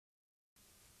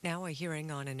Now a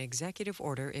hearing on an executive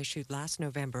order issued last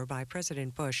November by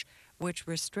President Bush, which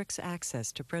restricts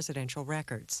access to presidential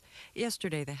records.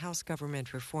 Yesterday, the House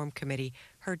Government Reform Committee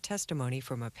heard testimony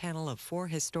from a panel of 4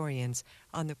 historians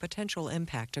on the potential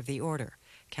impact of the order.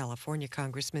 California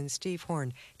Congressman Steve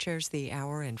Horn chairs the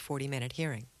hour and 40-minute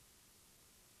hearing.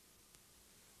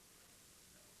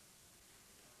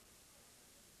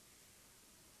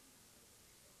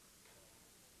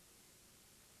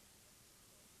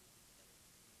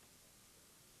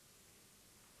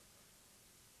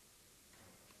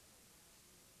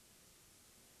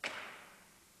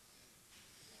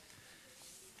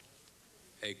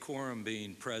 A quorum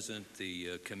being present,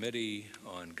 the Committee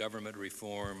on Government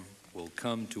Reform will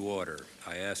come to order.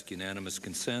 I ask unanimous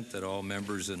consent that all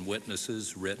members and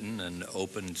witnesses' written and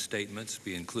open statements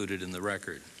be included in the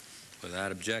record.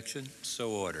 Without objection,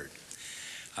 so ordered.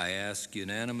 I ask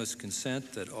unanimous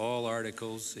consent that all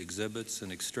articles, exhibits,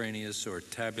 and extraneous or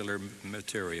tabular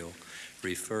material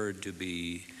referred to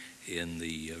be in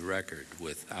the record.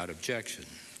 Without objection,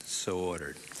 so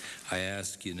ordered. I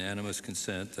ask unanimous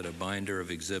consent that a binder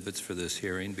of exhibits for this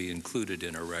hearing be included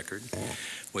in a record.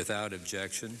 Without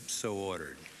objection, so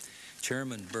ordered.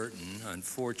 Chairman Burton,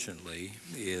 unfortunately,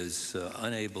 is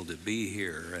unable to be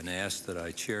here and asked that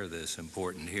I chair this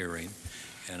important hearing.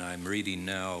 And I'm reading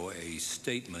now a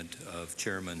statement of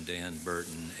Chairman Dan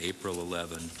Burton, April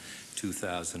 11,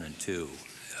 2002.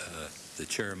 The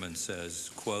chairman says,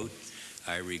 quote,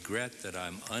 "I regret that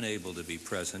I'm unable to be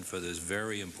present for this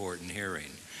very important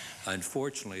hearing.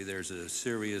 Unfortunately, there's a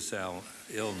serious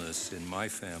illness in my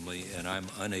family, and I'm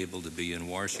unable to be in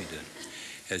Washington.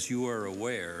 As you are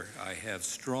aware, I have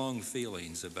strong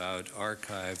feelings about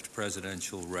archived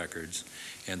presidential records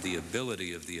and the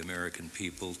ability of the American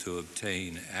people to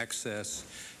obtain access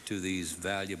to these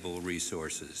valuable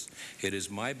resources. It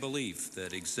is my belief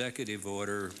that Executive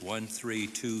Order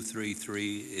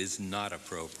 13233 is not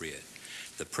appropriate.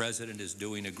 The President is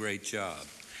doing a great job,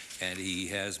 and he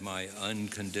has my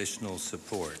unconditional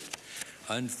support.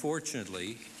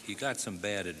 Unfortunately, he got some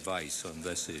bad advice on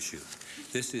this issue.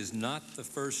 This is not the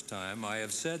first time I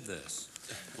have said this.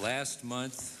 Last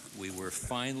month, we were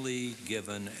finally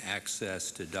given access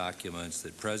to documents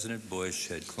that President Bush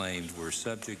had claimed were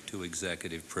subject to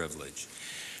executive privilege.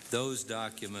 Those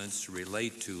documents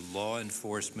relate to law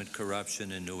enforcement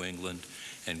corruption in New England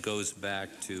and goes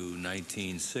back to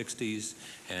 1960s,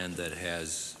 and that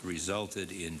has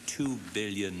resulted in $2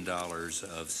 billion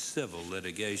of civil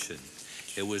litigation.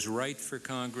 It was right for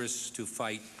Congress to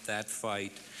fight that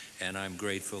fight, and I'm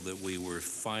grateful that we were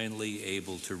finally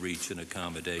able to reach an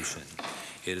accommodation.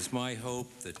 It is my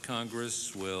hope that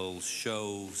Congress will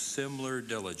show similar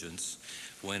diligence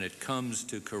when it comes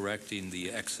to correcting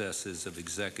the excesses of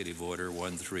Executive Order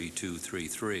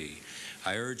 13233.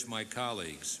 I urge my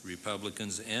colleagues,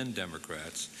 Republicans and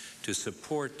Democrats, to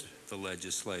support the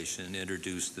legislation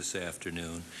introduced this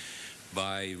afternoon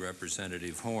by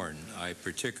Representative Horn. I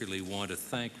particularly want to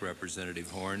thank Representative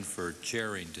Horn for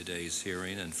chairing today's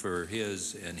hearing and for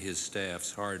his and his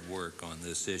staff's hard work on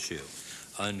this issue.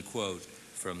 Unquote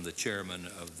from the chairman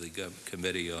of the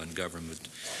Committee on Government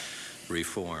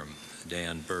Reform,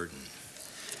 Dan Burton.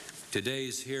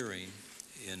 Today's hearing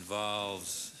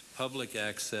involves public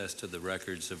access to the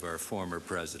records of our former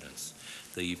presidents.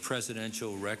 The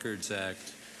Presidential Records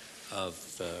Act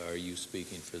of, are you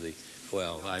speaking for the,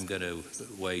 well, I'm going to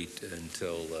wait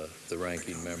until the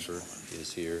ranking member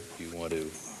is here. If you want to.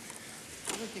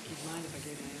 I don't think you'd mind if I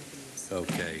gave my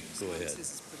opening. Okay, go ahead.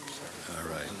 All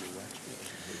right.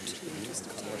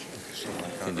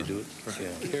 Can you do it?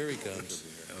 Yeah, here he comes.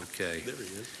 Okay. There he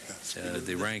is.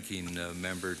 The ranking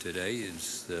member today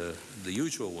is the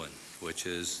usual one, which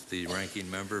is the ranking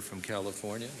member from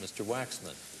California, Mr.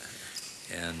 Waxman.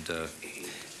 And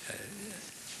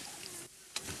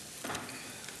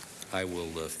I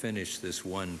will finish this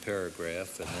one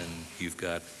paragraph, and then you've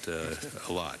got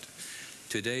a lot.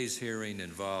 Today's hearing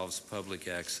involves public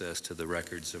access to the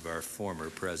records of our former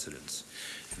presidents.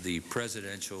 The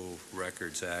Presidential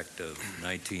Records Act of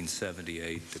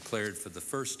 1978 declared for the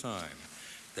first time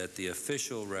that the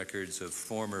official records of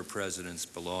former presidents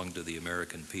belong to the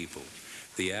American people.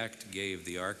 The act gave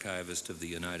the archivist of the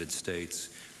United States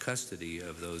custody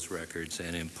of those records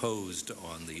and imposed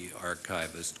on the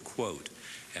archivist, quote,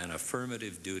 an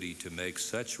affirmative duty to make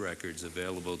such records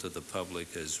available to the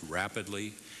public as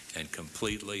rapidly and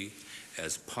completely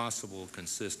as possible,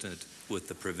 consistent with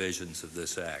the provisions of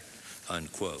this act,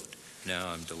 unquote. Now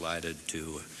I'm delighted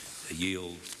to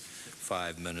yield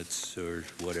 5 minutes or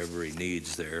whatever he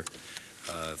needs there.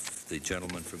 The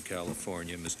gentleman from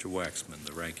California, Mr. Waxman,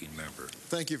 the ranking member.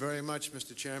 Thank you very much,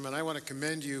 Mr. Chairman. I want to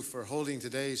commend you for holding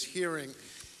today's hearing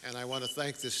and I want to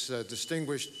thank this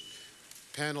distinguished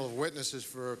panel of witnesses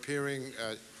for appearing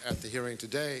at the hearing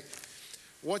today.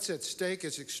 What's at stake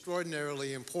is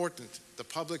extraordinarily important: the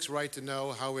public's right to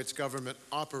know how its government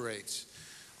operates.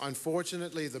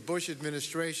 Unfortunately, the Bush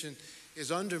administration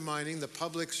is undermining the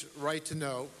public's right to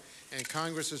know and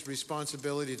Congress's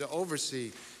responsibility to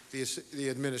oversee the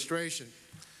administration.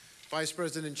 Vice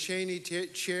President Cheney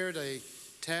chaired a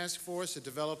task force to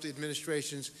develop the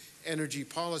administration's energy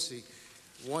policy.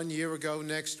 1 year ago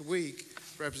next week,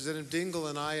 Representative Dingell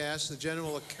and I asked the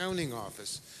General Accounting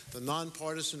Office, the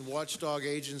nonpartisan watchdog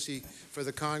agency for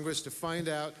the Congress, to find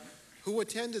out who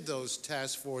attended those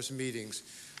task force meetings,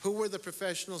 who were the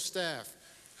professional staff,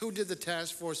 who did the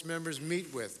task force members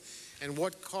meet with, and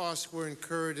what costs were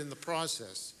incurred in the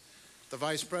process. The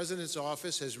Vice President's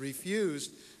office has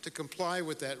refused to comply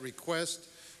with that request,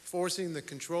 forcing the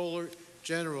Comptroller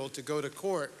General to go to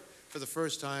court for the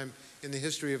first time in the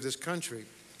history of this country.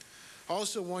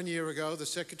 Also 1 year ago, the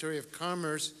Secretary of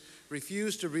Commerce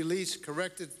refused to release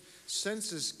corrected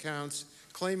census counts,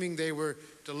 claiming they were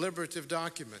deliberative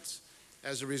documents.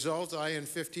 As a result, I and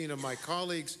 15 of my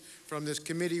colleagues from this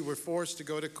committee were forced to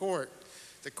go to court.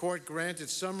 The court granted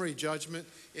summary judgment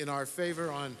in our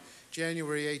favor on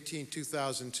January 18,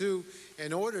 2002,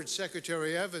 and ordered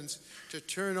Secretary Evans to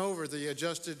turn over the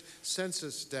adjusted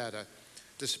census data.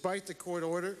 Despite the court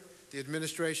order, the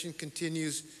administration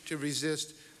continues to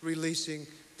resist releasing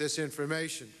this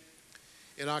information.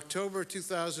 In October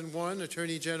 2001,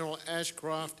 Attorney General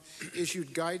Ashcroft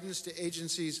issued guidance to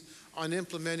agencies on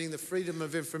implementing the Freedom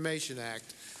of Information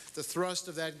Act. The thrust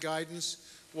of that guidance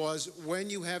was, when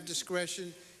you have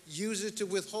discretion, use it to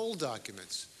withhold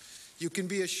documents. You can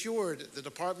be assured the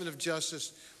Department of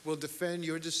Justice will defend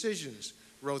your decisions,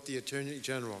 wrote the Attorney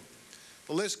General.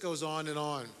 The list goes on and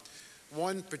on.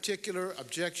 One particular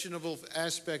objectionable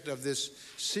aspect of this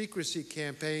secrecy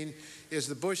campaign is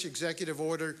the Bush executive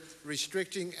order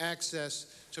restricting access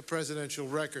to presidential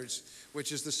records,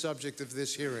 which is the subject of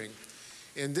this hearing.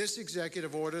 In this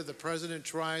executive order, the President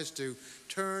tries to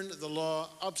turn the law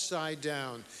upside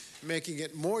down, making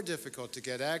it more difficult to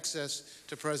get access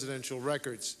to presidential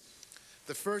records.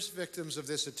 The first victims of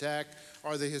this attack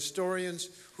are the historians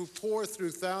who pour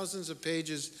through thousands of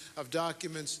pages of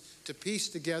documents to piece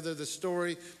together the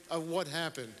story of what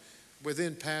happened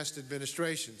within past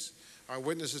administrations. Our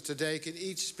witnesses today can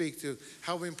each speak to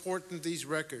how important these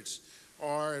records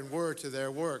are and were to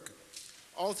their work.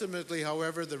 Ultimately,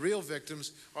 however, the real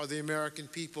victims are the American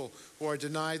people who are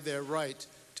denied their right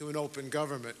to an open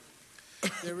government.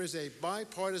 There is a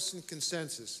bipartisan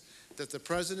consensus that the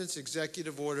President's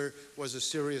executive order was a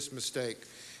serious mistake.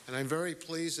 And I'm very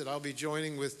pleased that I'll be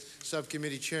joining with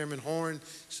Subcommittee Chairman Horn,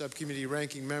 Subcommittee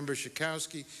Ranking Member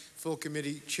Schakowsky, Full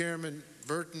Committee Chairman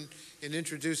Burton in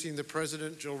introducing the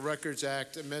Presidential Records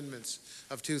Act amendments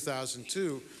of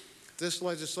 2002. This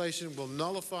legislation will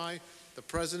nullify the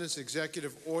President's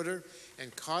executive order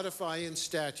and codify in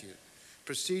statute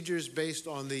procedures based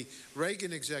on the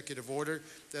Reagan executive order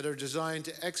that are designed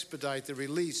to expedite the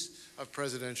release of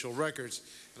presidential records.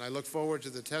 And I look forward to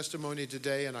the testimony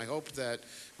today, and I hope that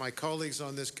my colleagues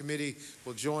on this committee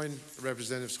will join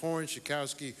Representatives Horn,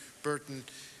 Schakowsky, Burton,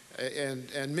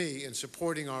 and me in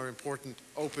supporting our important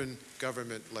open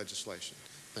government legislation.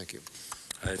 Thank you.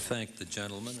 I thank the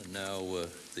gentleman, and now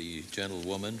the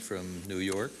gentlewoman from New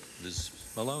York, Ms.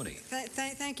 Maloney.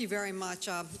 Thank you very much.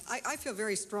 I feel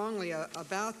very strongly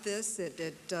about this.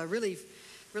 It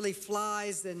really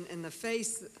flies in the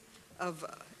face of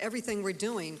everything we're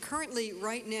doing. Currently,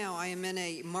 right now, I am in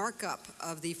a markup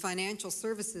of the Financial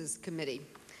Services Committee,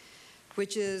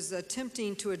 which is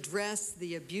attempting to address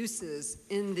the abuses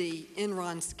in the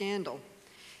Enron scandal.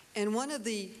 And one of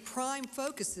the prime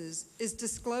focuses is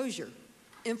disclosure,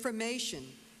 information,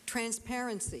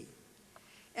 transparency.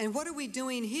 And what are we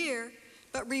doing here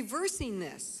but reversing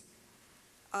this?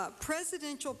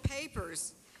 Presidential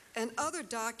papers and other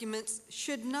documents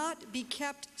should not be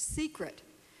kept secret.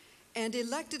 And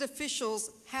elected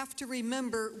officials have to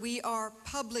remember we are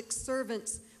public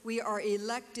servants. We are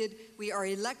elected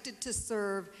to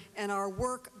serve, and our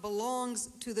work belongs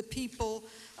to the people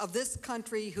of this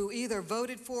country who either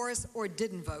voted for us or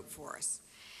didn't vote for us.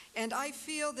 And I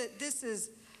feel that this is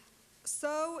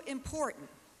so important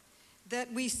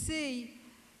that we see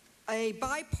a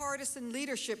bipartisan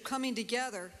leadership coming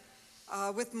together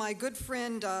with my good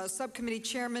friend, Subcommittee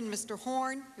Chairman Mr.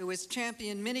 Horn, who has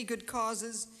championed many good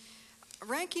causes.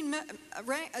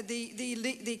 The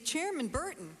Chairman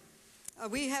Burton,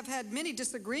 we have had many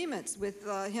disagreements with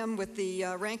him, with the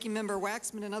Ranking Member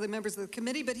Waxman and other members of the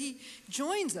committee, but he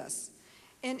joins us.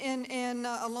 and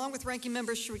along with Ranking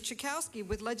Member Schakowsky,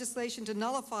 with legislation to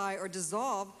nullify or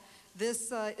dissolve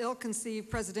this ill-conceived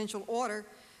presidential order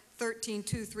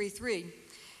 13233.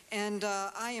 And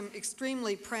I am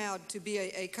extremely proud to be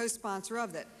a co-sponsor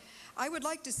of that. I would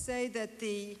like to say that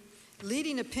the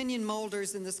leading opinion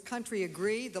molders in this country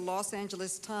agree. The Los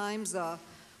Angeles Times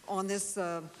on this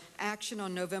action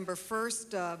on November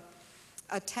 1st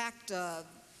attacked,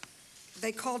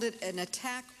 they called it an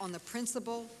attack on the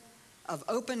principle of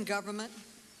open government.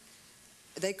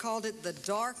 They called it the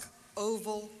dark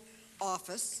Oval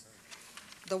Office.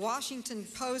 The Washington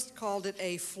Post called it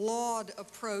a flawed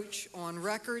approach on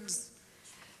records.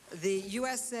 The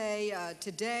USA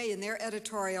Today, in their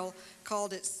editorial,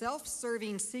 called it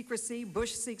self-serving secrecy.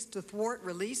 Bush seeks to thwart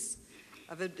release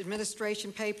of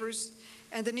administration papers.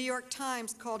 And the New York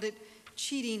Times called it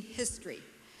cheating history.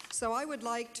 So I would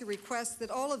like to request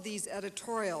that all of these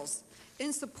editorials,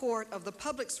 in support of the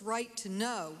public's right to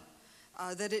know,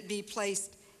 that it be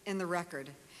placed in the record.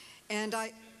 And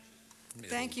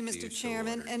thank you, Mr.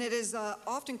 Chairman. And it is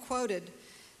often quoted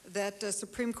that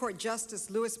Supreme Court Justice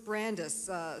Louis Brandeis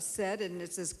said, and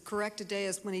it's as correct today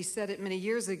as when he said it many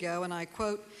years ago, and I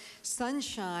quote,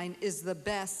 "Sunshine is the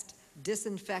best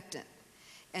disinfectant."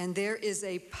 And there is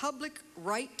a public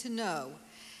right to know,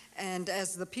 and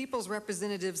as the people's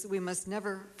representatives, we must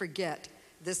never forget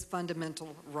this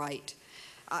fundamental right.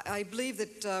 I believe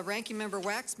that Ranking Member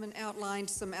Waxman outlined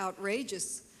some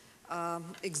outrageous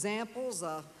examples,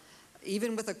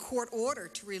 even with a court order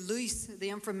to release the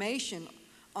information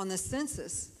on the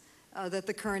census that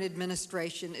the current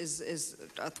administration is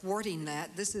thwarting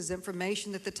that. This is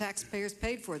information that the taxpayers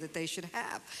paid for, that they should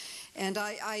have. And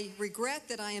I regret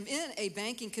that I am in a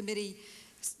banking committee,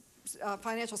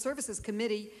 financial services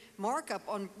committee markup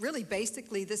on really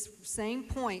basically this same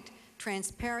point: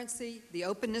 transparency, the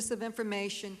openness of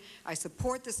information. I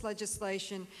support this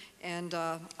legislation, and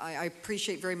I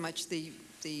appreciate very much the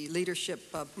leadership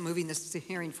of moving this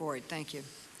hearing forward. Thank you.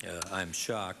 I'm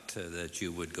shocked that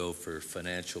you would go for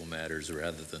financial matters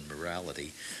rather than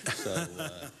morality. So,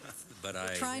 but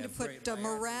We're trying to put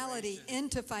morality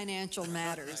into financial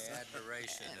matters.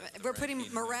 We're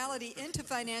putting morality into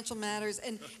financial matters,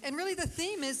 and really the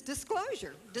theme is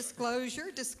disclosure,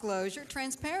 disclosure, disclosure,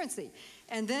 transparency,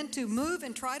 and then to move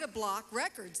and try to block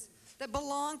records that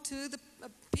belong to the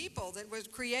people that was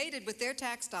created with their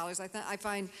tax dollars. I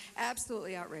find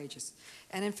absolutely outrageous.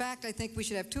 And in fact, I think we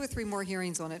should have 2 or 3 more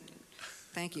hearings on it.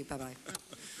 Thank you. Bye-bye.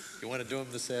 You want to do them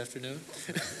this afternoon?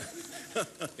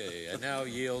 Okay, I now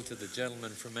yield to the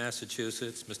gentleman from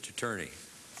Massachusetts, Mr. Turney.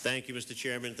 Thank you, Mr.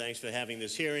 Chairman. Thanks for having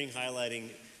this hearing, highlighting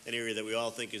an area that we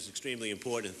all think is extremely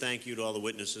important. And thank you to all the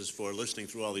witnesses for listening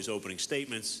through all these opening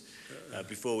statements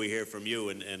before we hear from you.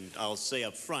 And I'll say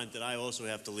up front that I also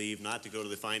have to leave, not to go to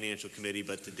the Financial Committee,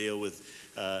 but to deal with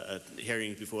a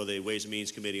hearing before the Ways and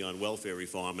Means Committee on welfare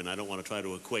reform. And I don't want to try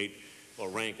to equate or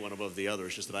rank one above the other.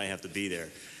 It's just that I have to be there.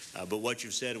 But what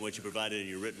you've said and what you provided in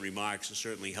your written remarks is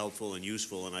certainly helpful and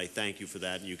useful, and I thank you for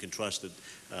that. And you can trust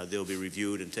that they'll be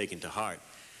reviewed and taken to heart.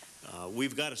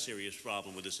 We've got a serious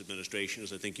problem with this administration,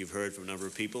 as I think you've heard from a number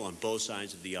of people on both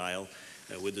sides of the aisle,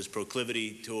 with this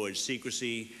proclivity towards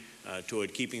secrecy,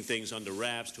 toward keeping things under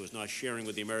wraps, towards not sharing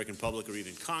with the American public or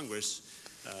even Congress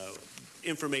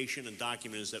information and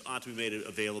documents that ought to be made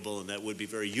available and that would be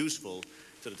very useful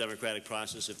to the democratic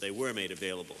process if they were made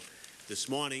available. This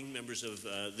morning, members of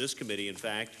this committee, in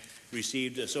fact,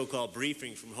 received a so-called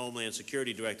briefing from Homeland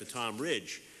Security Director Tom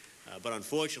Ridge. But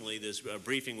unfortunately, this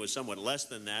briefing was somewhat less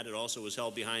than that. It also was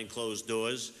held behind closed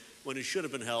doors when it should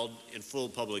have been held in full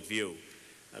public view.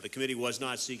 The committee was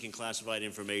not seeking classified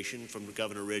information from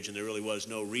Governor Ridge, and there really was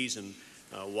no reason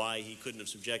why he couldn't have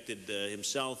subjected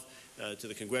himself to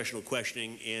the congressional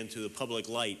questioning and to the public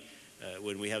light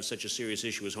when we have such a serious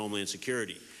issue as Homeland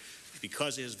Security.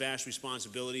 Because of his vast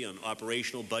responsibility on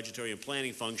operational, budgetary, and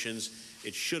planning functions,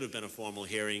 it should have been a formal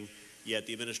hearing, yet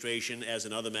the administration, as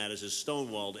in other matters, has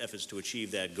stonewalled efforts to achieve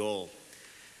that goal.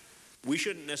 We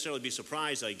shouldn't necessarily be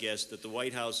surprised, I guess, that the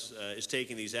White House is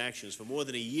taking these actions. For more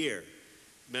than a year,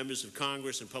 members of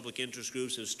Congress and public interest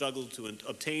groups have struggled to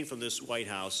obtain from this White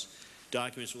House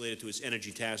documents related to its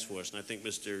energy task force. And I think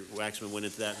Mr. Waxman went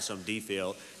into that in some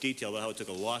detail about how it took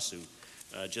a lawsuit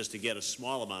just to get a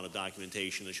small amount of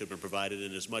documentation that should have been provided,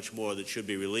 and there's much more that should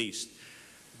be released.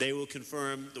 They will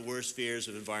confirm the worst fears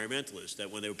of environmentalists,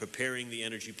 that when they were preparing the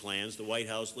energy plans, the White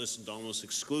House listened almost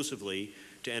exclusively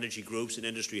to energy groups and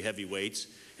industry heavyweights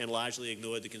and largely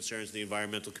ignored the concerns of the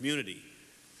environmental community.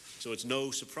 So it's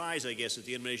no surprise, I guess, that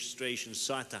the administration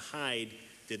sought to hide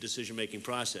their decision-making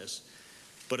process.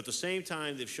 But at the same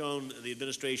time, they've shown the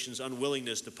administration's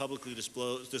unwillingness to publicly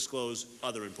disclose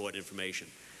other important information,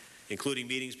 including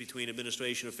meetings between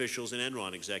administration officials and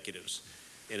Enron executives.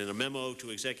 And in a memo to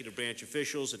executive branch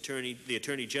officials, the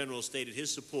Attorney General stated his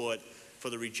support for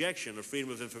the rejection of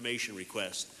Freedom of Information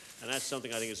requests. And that's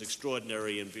something I think is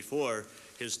extraordinary and, before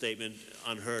his statement,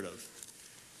 unheard of.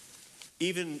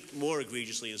 Even more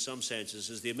egregiously in some senses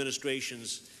is the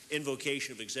administration's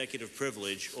invocation of executive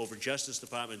privilege over Justice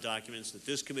Department documents that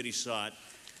this committee sought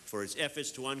for its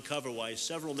efforts to uncover why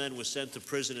several men were sent to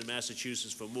prison in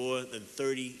Massachusetts for more than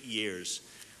 30 years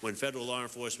when federal law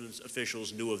enforcement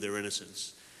officials knew of their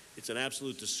innocence. It's an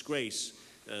absolute disgrace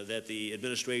that the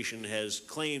administration has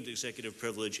claimed executive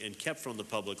privilege and kept from the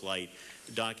public light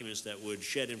documents that would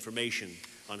shed information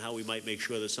on how we might make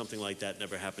sure that something like that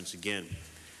never happens again.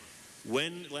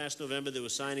 When last November the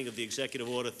signing of the Executive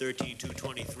Order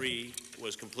 13223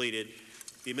 was completed,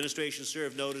 the administration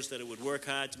served notice that it would work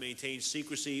hard to maintain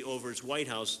secrecy over its White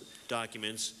House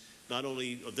documents, not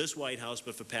only of this White House,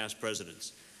 but for past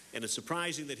presidents. And it's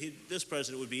surprising that this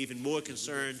president would be even more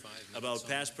concerned about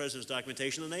past presidents'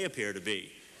 documentation than they appear to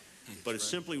be. But it's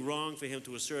simply wrong for him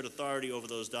to assert authority over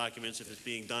those documents if it's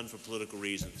being done for political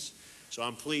reasons. So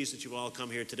I'm pleased that you've all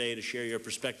come here today to share your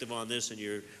perspective on this and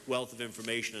your wealth of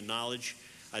information and knowledge.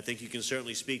 I think you can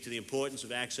certainly speak to the importance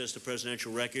of access to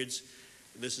presidential records.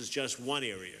 This is just one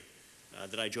area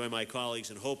that I join my colleagues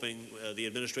in hoping the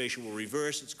administration will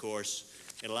reverse its course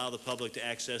and allow the public to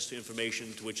access to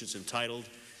information to which it's entitled.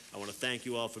 I want to thank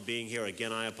you all for being here.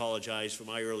 Again, I apologize for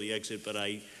my early exit, but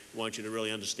I want you to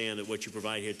really understand that what you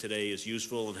provide here today is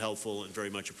useful and helpful and very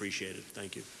much appreciated.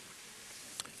 Thank you.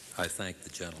 I thank the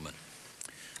gentleman.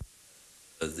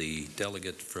 The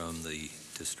delegate from the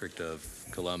District of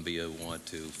Columbia want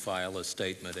to file a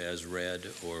statement as read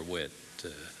or with?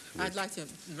 I'd like to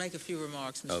make a few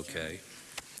remarks, Mr. Okay.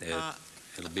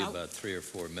 It'll be about 3 or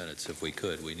 4 minutes if we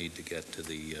could. We need to get to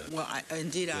the Well, I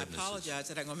witnesses. apologize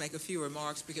that I'm going to make a few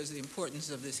remarks because of the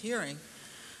importance of this hearing.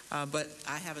 But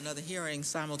I have another hearing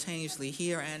simultaneously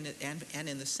here and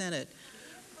in the Senate.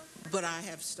 But I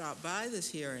have stopped by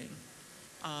this hearing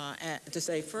to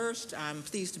say, first, I'm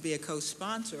pleased to be a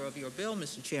co-sponsor of your bill,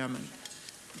 Mr. Chairman,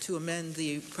 to amend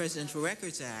the Presidential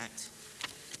Records Act,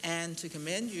 and to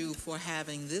commend you for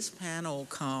having this panel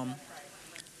come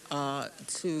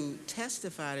to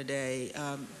testify today.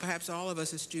 Perhaps all of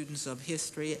us are students of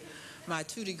history. My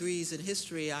 2 degrees in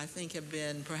history, I think, have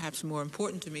been perhaps more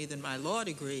important to me than my law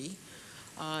degree.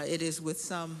 It is with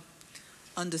some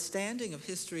understanding of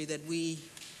history that we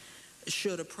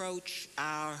should approach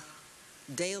our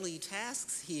daily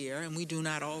tasks here, and we do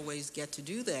not always get to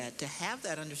do that. To have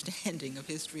that understanding of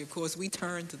history, of course, we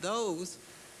turn to those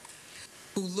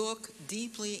who look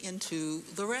deeply into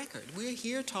the record. We're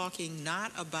here talking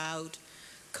not about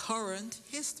current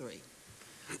history,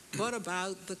 but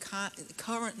about the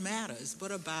current matters,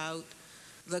 but about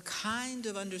the kind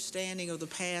of understanding of the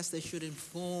past that should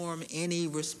inform any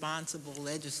responsible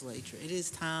legislature. It is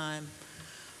time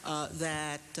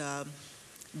that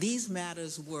these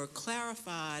matters were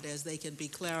clarified as they can be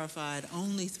clarified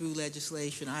only through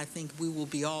legislation. I think we will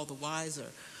be all the wiser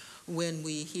when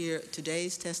we hear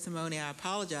today's testimony. I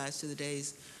apologize to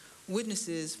today's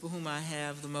witnesses, for whom I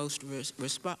have the most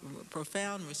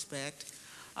profound respect.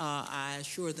 I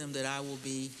assure them that I will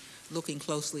be looking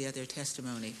closely at their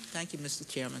testimony. Thank you, Mr.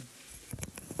 Chairman.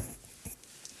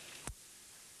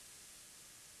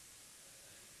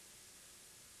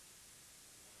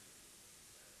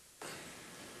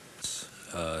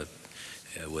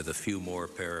 With a few more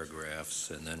paragraphs,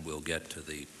 and then we'll get to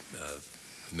the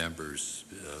members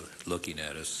looking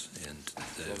at us and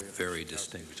very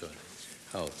distinguished.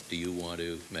 Oh, do you want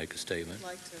to make a statement? I'd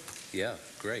like to. Yeah,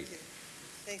 great.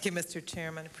 Thank you, Mr.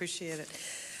 Chairman. Appreciate it.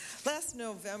 Last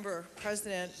November,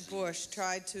 President Bush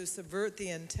tried to subvert the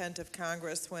intent of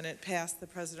Congress when it passed the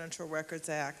Presidential Records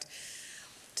Act.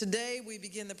 Today, we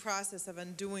begin the process of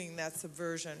undoing that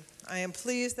subversion. I am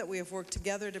pleased that we have worked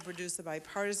together to produce a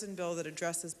bipartisan bill that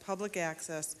addresses public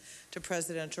access to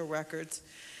presidential records.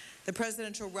 The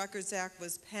Presidential Records Act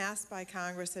was passed by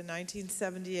Congress in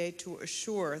 1978 to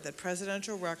assure that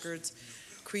presidential records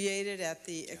created at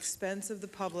the expense of the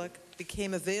public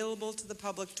became available to the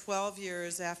public 12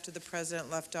 years after the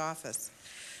president left office.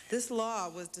 This law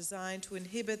was designed to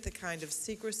inhibit the kind of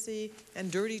secrecy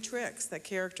and dirty tricks that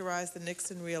characterized the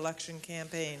Nixon re-election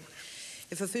campaign.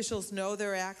 If officials know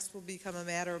their acts will become a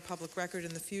matter of public record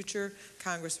in the future,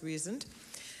 Congress reasoned,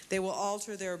 they will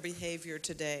alter their behavior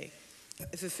today.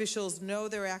 If officials know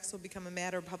their acts will become a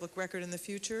matter of public record in the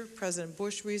future, President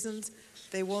Bush reasons,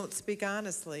 they won't speak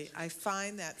honestly. I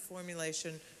find that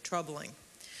formulation troubling.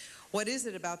 What is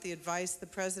it about the advice the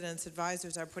president's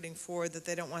advisors are putting forward that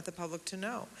they don't want the public to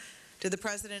know? Did the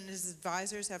president and his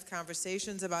advisors have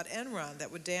conversations about Enron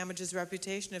that would damage his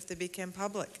reputation if they became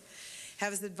public?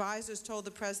 Have his advisors told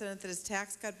the president that his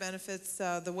tax cut benefits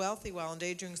the wealthy while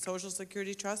endangering Social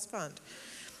Security Trust Fund?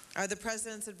 Are the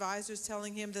president's advisors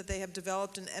telling him that they have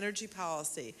developed an energy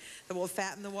policy that will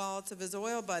fatten the wallets of his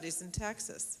oil buddies in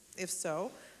Texas? If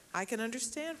so, I can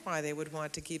understand why they would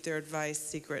want to keep their advice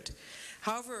secret.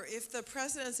 However, if the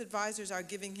president's advisors are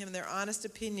giving him their honest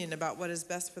opinion about what is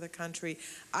best for the country,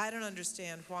 I don't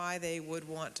understand why they would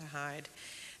want to hide.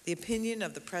 The opinion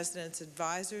of the president's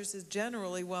advisors is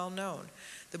generally well known.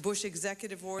 The Bush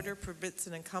executive order permits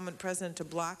an incumbent president to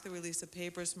block the release of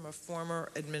papers from a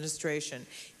former administration,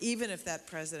 even if that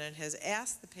president has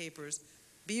asked the papers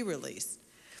be released.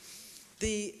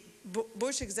 The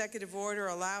Bush executive order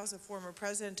allows a former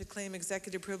president to claim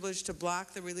executive privilege to block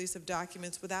the release of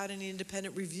documents without any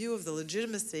independent review of the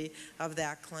legitimacy of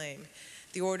that claim.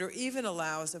 The order even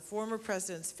allows a former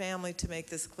president's family to make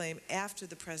this claim after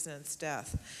the president's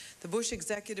death. The Bush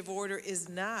executive order is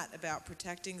not about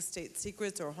protecting state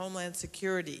secrets or homeland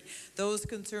security. Those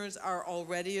concerns are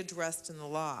already addressed in the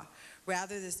law.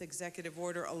 Rather, this executive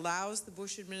order allows the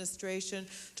Bush administration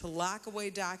to lock away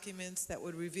documents that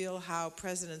would reveal how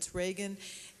Presidents Reagan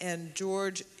and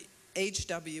George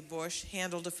H.W. Bush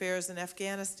handled affairs in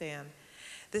Afghanistan.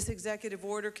 This executive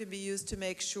order can be used to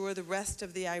make sure the rest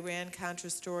of the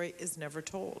Iran-Contra story is never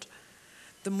told.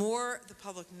 The more the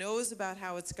public knows about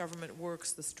how its government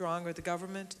works, the stronger the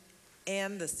government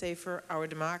and the safer our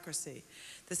democracy.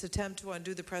 This attempt to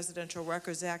undo the Presidential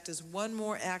Records Act is one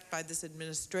more act by this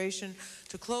administration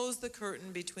to close the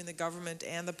curtain between the government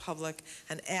and the public,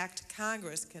 an act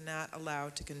Congress cannot allow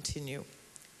to continue.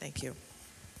 Thank you.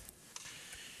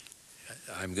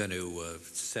 I'm going to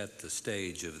set the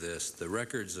stage of this. The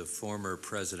records of former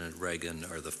President Reagan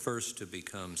are the first to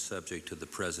become subject to the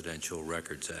Presidential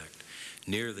Records Act.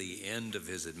 Near the end of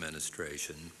his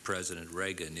administration, President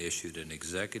Reagan issued an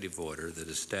executive order that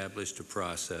established a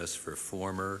process for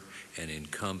former and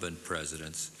incumbent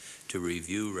presidents to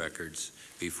review records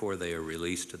before they are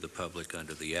released to the public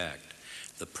under the Act.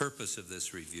 The purpose of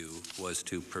this review was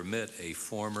to permit a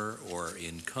former or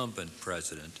incumbent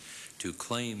president to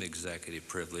claim executive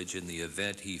privilege in the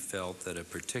event he felt that a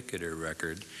particular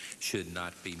record should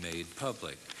not be made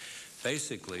public.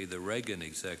 Basically, the Reagan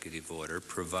executive order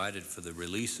provided for the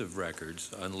release of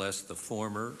records unless the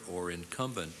former or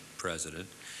incumbent president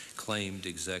claimed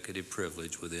executive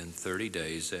privilege within 30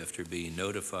 days after being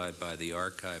notified by the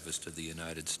Archivist of the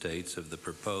United States of the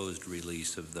proposed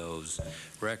release of those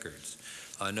records.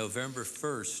 On November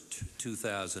 1st,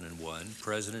 2001,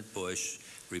 President Bush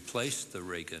replaced the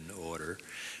Reagan order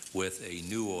with a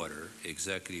new order,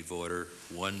 Executive Order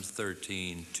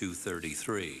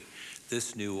 113-233.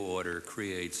 This new order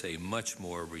creates a much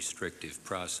more restrictive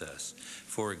process.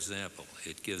 For example,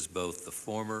 it gives both the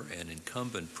former and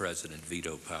incumbent president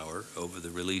veto power over the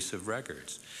release of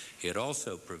records. It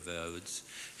also provides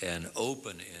an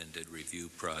open-ended review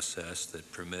process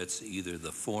that permits either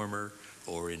the former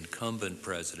or incumbent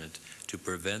president to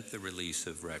prevent the release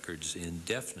of records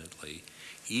indefinitely,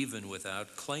 even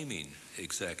without claiming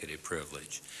executive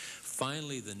privilege.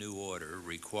 Finally, the new order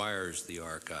requires the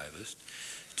archivist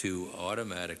to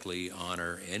automatically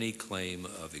honor any claim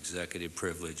of executive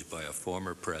privilege by a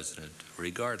former president,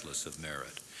 regardless of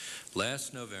merit.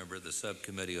 Last November, the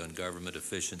Subcommittee on Government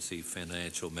Efficiency,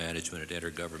 Financial Management, and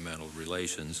Intergovernmental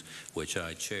Relations, which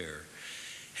I chair,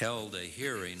 held a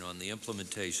hearing on the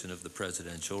implementation of the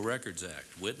Presidential Records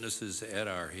Act. Witnesses at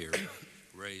our hearing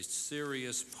raised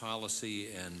serious policy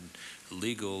and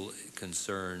legal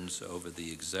concerns over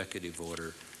the Executive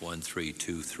Order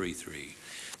 13233.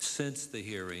 Since the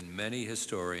hearing, many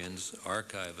historians,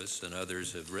 archivists, and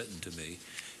others have written to me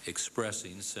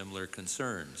expressing similar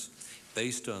concerns.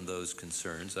 Based on those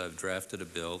concerns, I've drafted a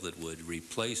bill that would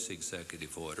replace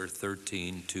Executive Order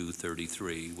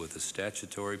 13233 with a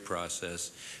statutory process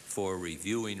for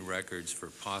reviewing records for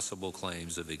possible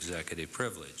claims of executive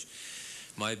privilege.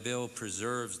 My bill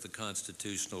preserves the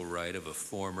constitutional right of a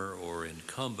former or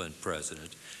incumbent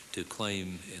president to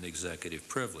claim an executive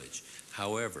privilege.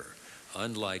 However,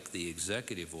 unlike the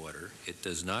executive order, it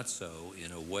does not so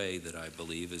in a way that I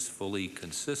believe is fully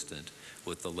consistent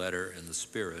with the letter and the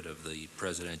spirit of the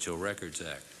Presidential Records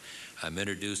Act. I'm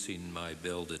introducing my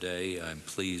bill today. I'm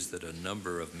pleased that a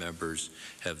number of members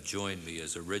have joined me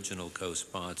as original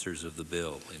co-sponsors of the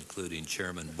bill, including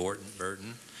Chairman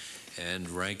Burton and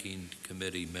Ranking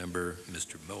Committee Member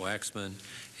Mr. Waxman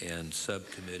and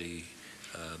Subcommittee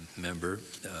Member,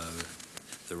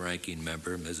 the Ranking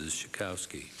Member, Mrs.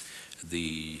 Schakowsky.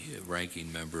 the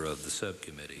ranking member of the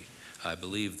subcommittee. I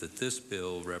believe that this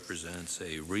bill represents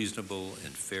a reasonable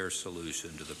and fair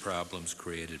solution to the problems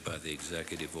created by the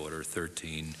Executive Order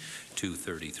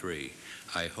 13233.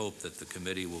 I hope that the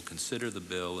committee will consider the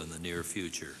bill in the near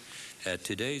future. At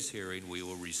today's hearing, we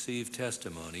will receive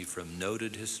testimony from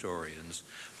noted historians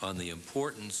on the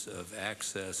importance of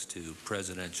access to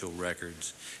presidential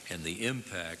records and the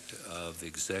impact of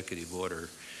Executive Order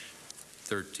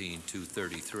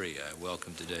 13233. I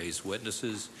welcome today's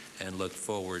witnesses and look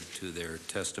forward to their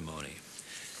testimony.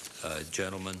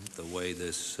 Gentlemen, the way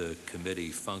this committee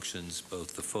functions,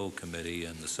 both the full committee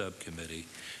and the subcommittee,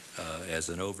 as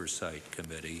an oversight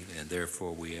committee, and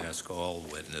therefore we ask all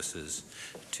witnesses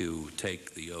to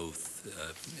take the oath,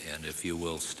 and if you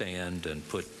will stand and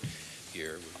put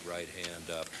your right hand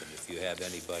up, and if you have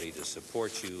anybody to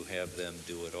support you, have them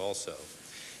do it also.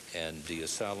 And do you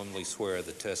solemnly swear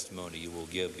the testimony you will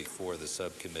give before the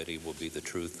subcommittee will be the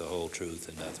truth, the whole truth,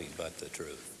 and nothing but the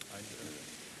truth? I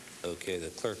do. Okay,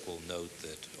 the clerk will note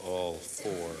that all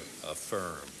four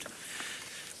affirmed.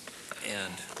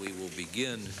 And we will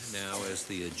begin now, as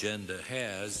the agenda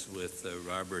has, with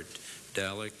Robert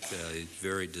Dallek, a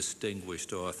very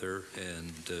distinguished author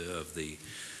and of the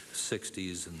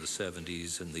 60s and the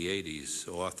 70s and the 80s,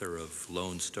 author of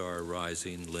Lone Star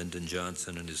Rising, Lyndon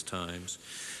Johnson and His Times,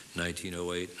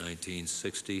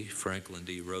 1908-1960, Franklin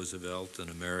D. Roosevelt, An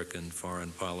American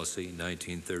Foreign Policy,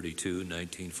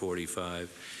 1932-1945,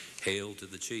 Hail to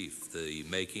the Chief, The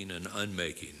Making and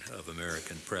Unmaking of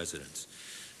American Presidents.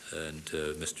 And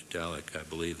Mr. Dallek, I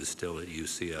believe, is still at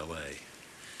UCLA.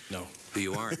 No.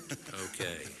 You aren't?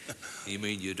 Okay. You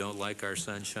mean you don't like our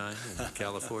sunshine in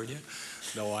California?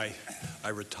 No, I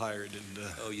retired and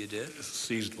oh, you did?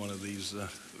 seized one of these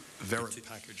Verip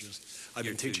packages. I've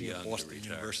been teaching at Boston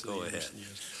University. Go ahead.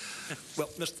 Years. Well,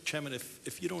 Mr. Chairman,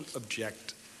 if you don't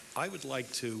object, I would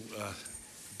like to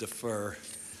defer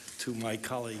to my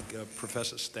colleague,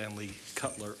 Professor Stanley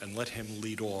Cutler, and let him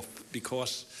lead off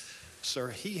because, sir,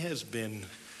 he has been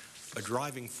a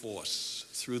driving force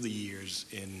through the years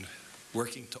in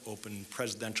working to open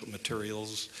presidential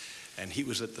materials, and he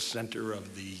was at the center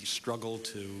of the struggle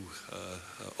to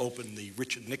open the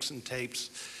Richard Nixon tapes.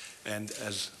 And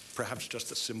as perhaps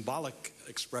just a symbolic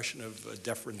expression of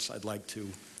deference, I'd like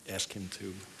to ask him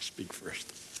to speak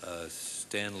first.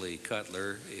 Stanley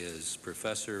Cutler is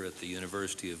professor at the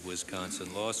University of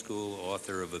Wisconsin Law School,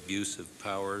 author of Abuse of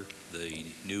Power, The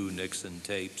New Nixon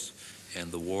Tapes,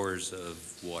 and The Wars of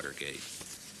Watergate.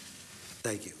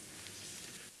 Thank you.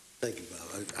 Thank you,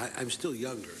 Bob. I'm still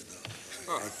younger,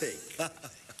 though, I think.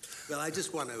 Well, I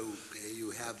just want to, you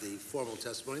have the formal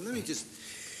testimony. Let me just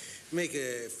make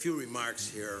a few remarks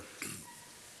here.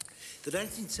 The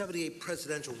 1978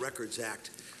 Presidential Records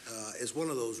Act is one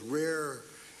of those rare,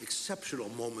 exceptional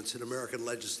moments in American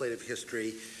legislative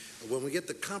history when we get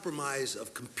the compromise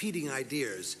of competing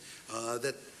ideas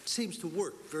that seems to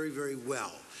work very, very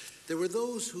well. There were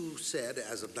those who said,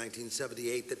 as of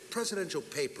 1978, that presidential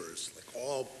papers, like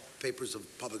all papers of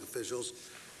public officials,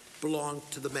 belonged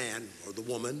to the man or the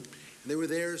woman, and they were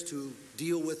theirs to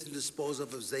deal with and dispose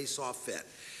of as they saw fit.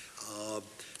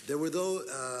 There were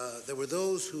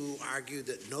those who argued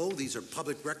that, no, these are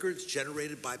public records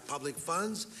generated by public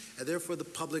funds, and therefore the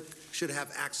public should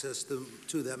have access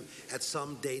to them at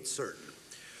some date certain.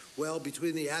 Well,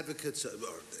 between the advocates,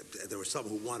 there were some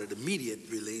who wanted immediate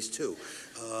release too.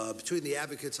 Between the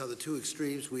advocates on the two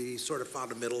extremes, we sort of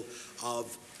found a middle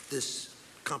of this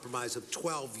compromise of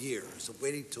 12 years, of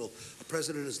waiting till a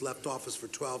president has left office for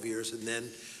 12 years, and then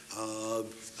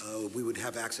we would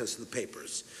have access to the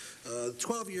papers.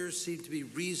 12 years seemed to be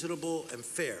reasonable and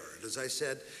fair. And as I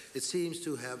said, it seems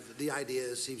to have, the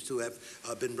idea seems to have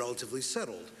been relatively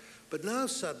settled. But now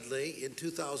suddenly, in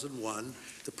 2001,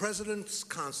 the president's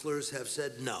counselors have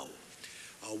said no.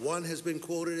 One has been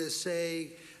quoted as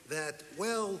saying that,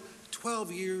 well,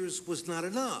 12 years was not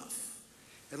enough.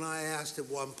 And I asked at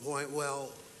one point,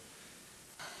 well,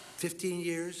 15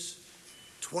 years,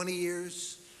 20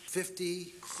 years,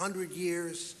 50, 100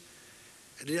 years?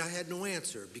 And I had no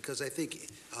answer because I think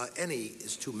any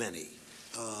is too many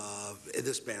in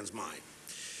this man's mind.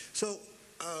 So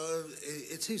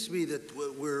it seems to me that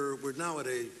we're now at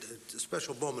a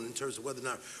special moment in terms of whether or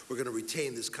not we're going to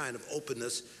retain this kind of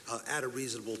openness at a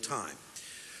reasonable time.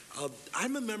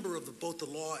 I'm a member of both the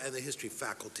law and the history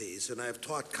faculties, and I have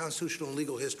taught constitutional and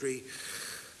legal history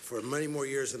for many more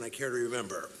years than I care to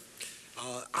remember.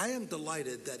 I am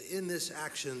delighted that in this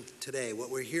action today,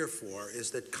 what we're here for is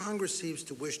that Congress seems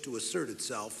to wish to assert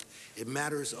itself in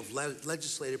matters of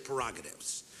legislative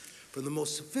prerogatives. from the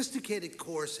most sophisticated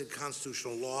course in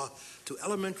constitutional law to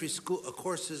elementary school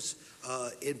courses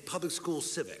in public school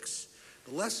civics.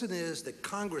 The lesson is that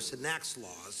Congress enacts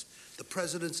laws, the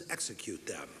presidents execute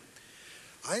them.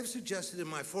 I have suggested in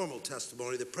my formal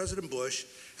testimony that President Bush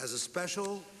has a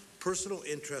special personal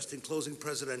interest in closing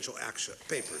presidential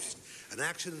papers, an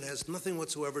action that has nothing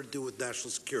whatsoever to do with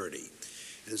national security.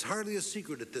 It is hardly a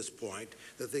secret at this point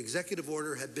that the executive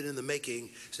order had been in the making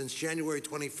since January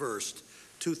 21st,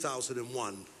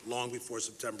 2001, long before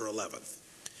September 11th.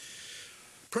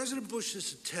 President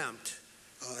Bush's attempt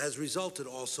has resulted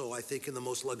also, I think, in the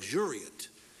most luxuriant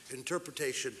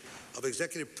interpretation of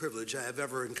executive privilege I have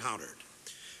ever encountered.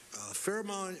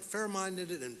 Fair-minded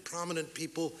and prominent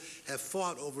people have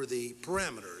fought over the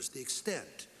parameters, the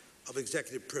extent of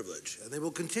executive privilege, and they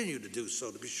will continue to do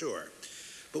so, to be sure.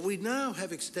 But we now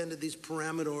have extended these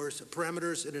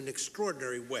parameters in an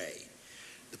extraordinary way.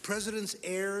 The President's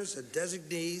heirs and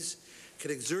designees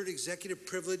can exert executive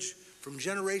privilege from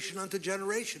generation unto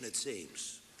generation, it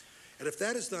seems. And if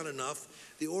that is not enough,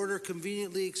 the order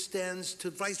conveniently extends to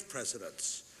vice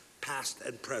presidents, past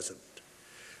and present.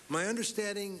 My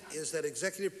understanding is that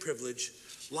executive privilege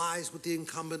lies with the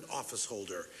incumbent office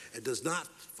holder and does not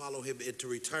follow him into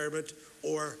retirement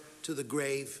or to the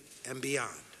grave and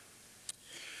beyond.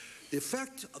 The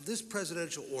effect of this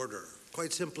presidential order,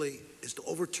 quite simply, is to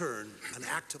overturn an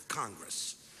act of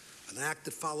Congress, an act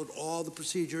that followed all the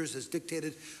procedures as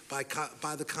dictated by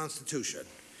the Constitution.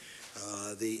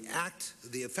 The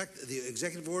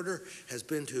executive order has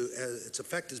been its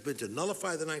effect has been to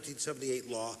nullify the 1978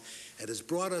 law and has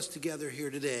brought us together here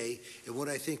today in what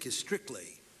I think is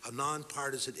strictly a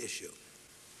nonpartisan issue.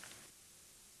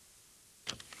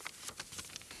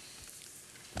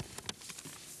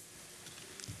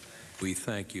 We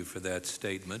thank you for that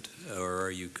statement, or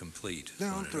are you complete? No,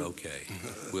 I'm through. Okay.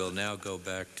 We'll now go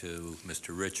back to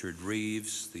Mr. Richard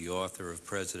Reeves, the author of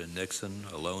President Nixon,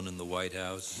 Alone in the White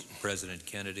House, President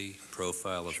Kennedy,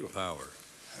 Profile of Power.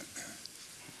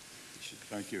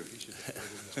 Thank you. It's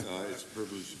a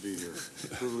privilege to be here. It's a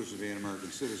privilege to be an American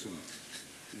citizen.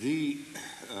 The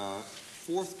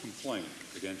fourth complaint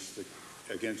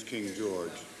against King George,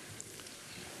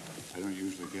 I don't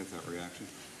usually get that reaction.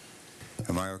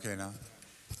 Am I okay now?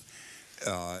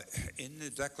 In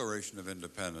the Declaration of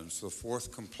Independence, the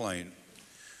fourth complaint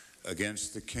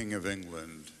against the King of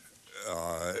England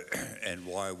and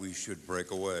why we should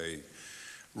break away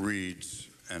reads,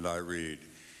 and I read,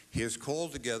 "He has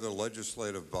called together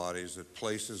legislative bodies at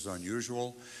places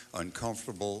unusual,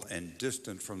 uncomfortable, and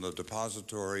distant from the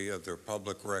depository of their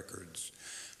public records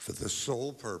for the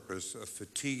sole purpose of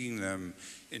fatiguing them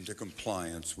into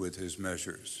compliance with his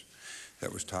measures."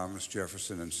 That was Thomas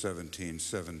Jefferson in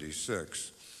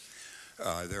 1776.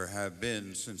 There have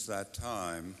been, since that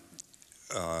time,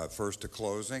 first a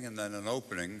closing and then an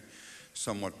opening,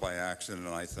 somewhat by accident,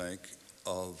 I think,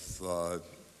 of the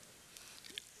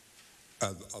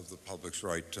public's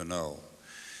right to know.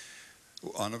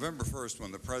 On November 1st,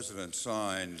 when the President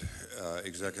signed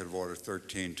Executive Order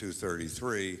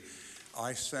 13233,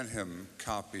 I sent him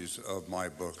copies of my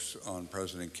books on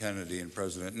President Kennedy and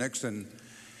President Nixon,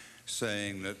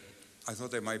 saying that I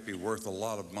thought they might be worth a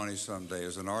lot of money someday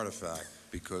as an artifact,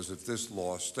 because if this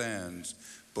law stands,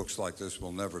 books like this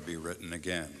will never be written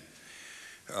again.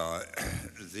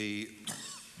 The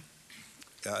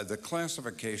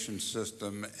classification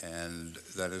system and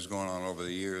that has gone on over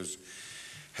the years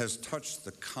has touched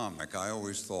the comic. I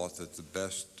always thought that the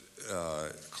best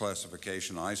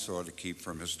classification I saw to keep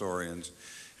from historians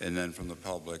and then from the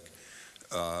public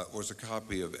was a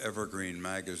copy of Evergreen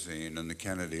magazine in the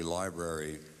Kennedy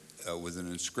Library with an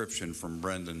inscription from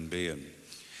Brendan Behan.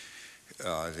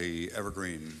 The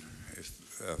Evergreen,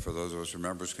 for those of us who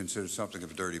remember, was considered something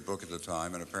of a dirty book at the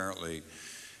time, and apparently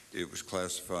it was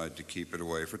classified to keep it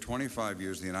away. For 25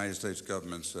 years, the United States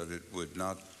government said it would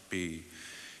not be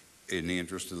in the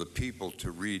interest of the people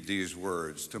to read these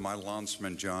words: "To my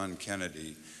lanceman John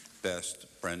Kennedy, best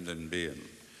Brendan Behan."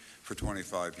 For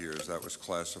 25 years, that was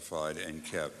classified and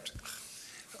kept.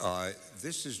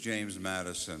 This is James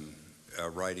Madison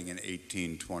writing in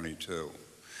 1822.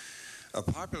 "A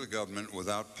popular government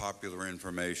without popular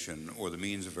information or the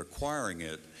means of acquiring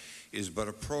it is but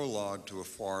a prologue to a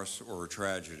farce or a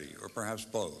tragedy, or perhaps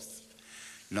both.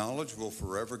 Knowledge will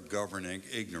forever govern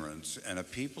ignorance, and a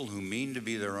people who mean to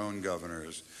be their own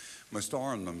governors must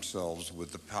arm themselves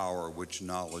with the power which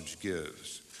knowledge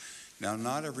gives." Now,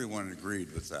 not everyone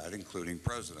agreed with that, including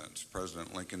presidents.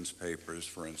 President Lincoln's papers,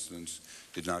 for instance,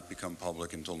 did not become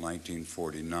public until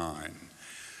 1949.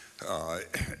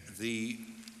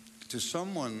 To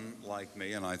someone like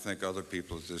me, and I think other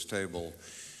people at this table,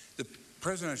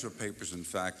 Presidential papers, in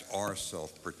fact, are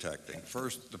self-protecting.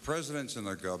 First, the presidents and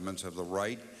their governments have the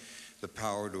right, the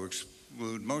power to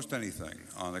exclude most anything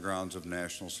on the grounds of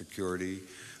national security,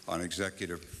 on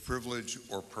executive privilege,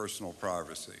 or personal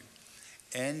privacy.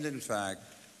 And, in fact,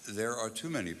 there are too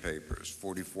many papers,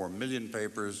 44 million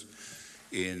papers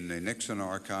in the Nixon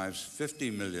archives,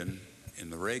 50 million in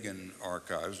the Reagan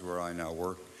archives, where I now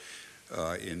work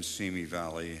in Simi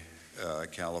Valley,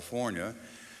 California,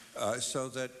 so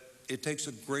that it takes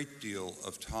a great deal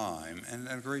of time and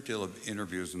a great deal of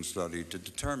interviews and study to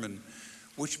determine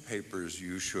which papers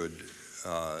you should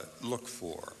look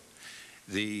for.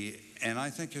 And I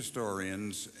think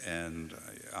historians, and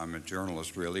I'm a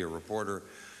journalist really, a reporter,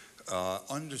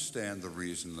 understand the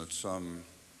reason that some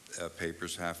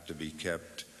papers have to be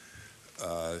kept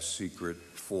secret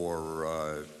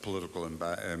for political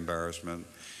embarrassment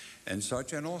and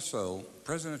such. And also,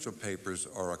 presidential papers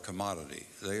are a commodity.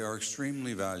 They are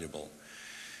extremely valuable.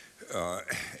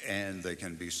 And they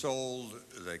can be sold,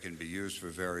 they can be used for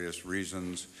various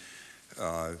reasons.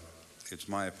 It's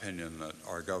my opinion that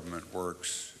our government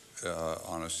works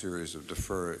on a system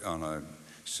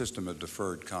of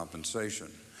deferred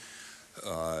compensation.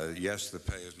 Yes, the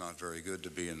pay is not very good to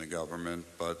be in the government,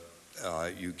 but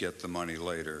you get the money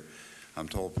later. I'm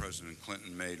told President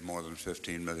Clinton made more than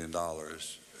 $15 million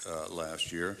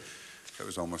last year. That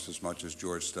was almost as much as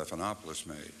George Stephanopoulos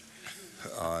made.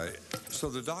 So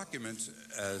the documents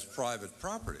as private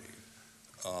property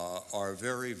are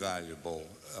very valuable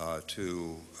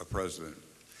to a president.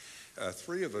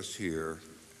 Three of us here,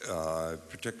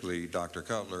 particularly Dr.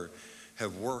 Cutler,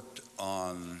 have worked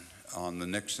on the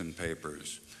Nixon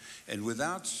papers. And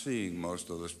without seeing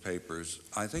most of those papers,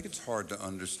 I think it's hard to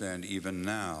understand even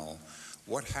now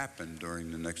what happened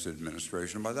during the Nixon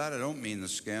administration. By that, I don't mean the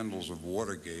scandals of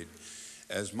Watergate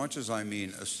as much as I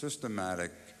mean a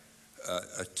systematic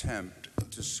attempt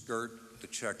to skirt the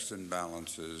checks and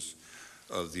balances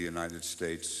of the United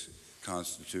States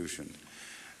Constitution.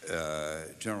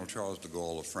 General Charles de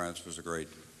Gaulle of France was a great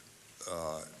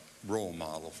role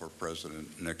model for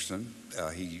President Nixon.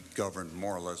 He governed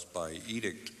more or less by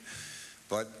edict.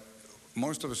 But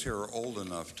most of us here are old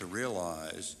enough to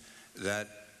realize that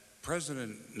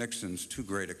President Nixon's two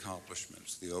great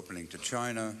accomplishments, the opening to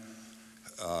China,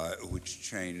 which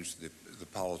changed the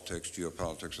politics,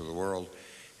 geopolitics of the world,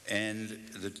 and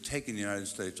taking the United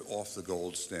States off the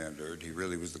gold standard. He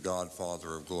really was the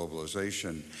godfather of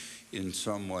globalization in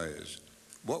some ways.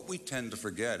 What we tend to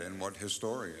forget, and what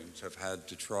historians have had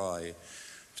to try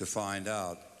to find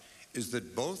out, is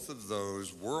that both of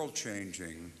those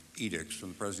world-changing edicts from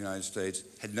the President of the United States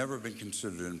had never been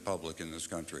considered in public in this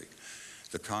country.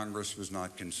 The Congress was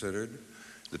not considered,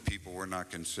 the people were not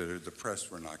considered, the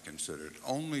press were not considered.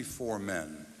 Only four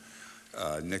men,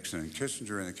 Nixon and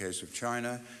Kissinger in the case of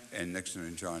China, and Nixon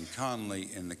and John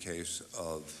Connally in the case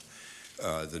of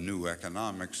the new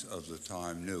economics of the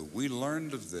time knew. We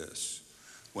learned of this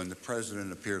when the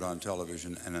president appeared on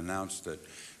television and announced it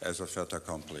as a fait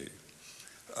accompli.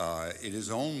 It is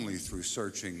only through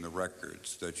searching the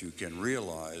records that you can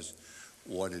realize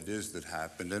what it is that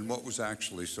happened and what was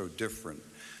actually so different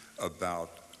about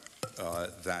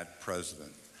that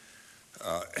president.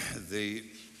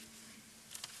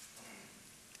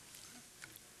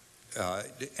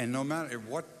 And no matter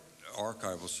what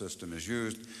archival system is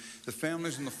used, the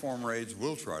families in the former aides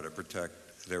will try to protect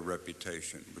their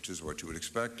reputation, which is what you would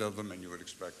expect of them and you would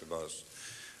expect of us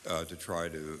to try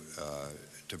to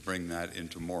bring that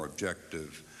into more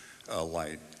objective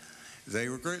light. They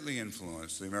were greatly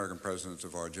influenced, the American presidents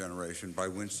of our generation, by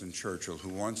Winston Churchill, who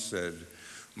once said,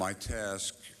 "My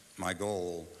task, my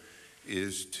goal,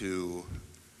 is to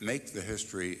make the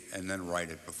history and then write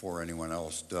it before anyone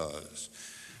else does."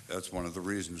 That's one of the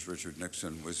reasons Richard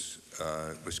Nixon was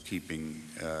keeping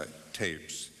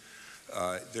tapes.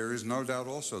 There is no doubt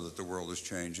also that the world is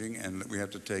changing and that we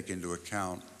have to take into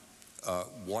account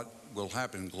what will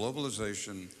happen.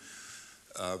 Globalization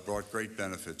brought great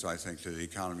benefits, I think, to the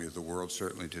economy of the world,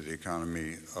 certainly to the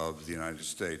economy of the United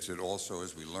States. It also,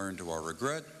 as we learned to our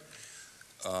regret,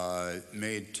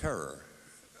 made terror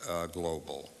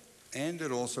global. And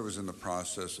it also is in the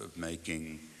process of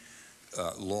making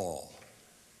law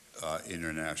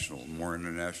international, more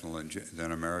international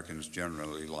than Americans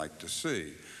generally like to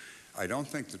see. I don't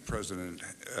think that President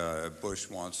Bush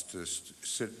wants to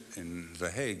sit in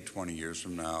The Hague 20 years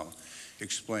from now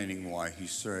explaining why he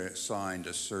signed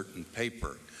a certain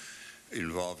paper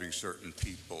involving certain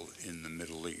people in the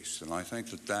Middle East. And I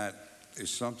think that that is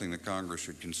something that Congress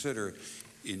should consider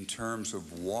in terms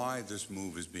of why this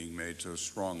move is being made so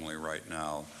strongly right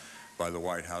now by the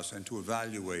White House, and to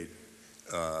evaluate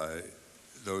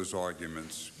those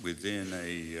arguments within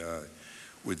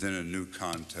a new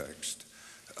context.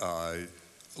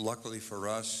 Luckily for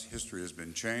us, history has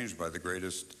been changed by the great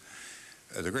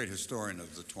historian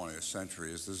of the 20th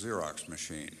century is the Xerox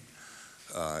machine.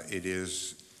 It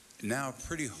is now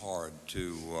pretty hard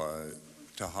to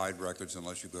hide records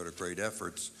unless you go to great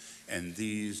efforts, and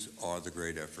these are the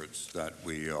great efforts that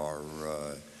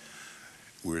we're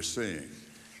seeing.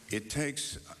 It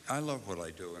takes, I love what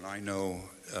I do, and I know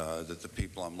that the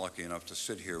people I'm lucky enough to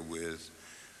sit here with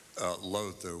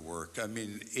loathe their work. I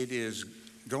mean, it is,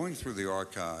 going through the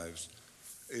archives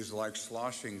is like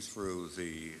sloshing through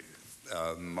the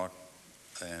muck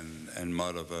and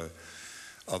mud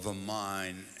of a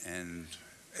mine, and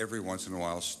every once in a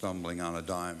while stumbling on a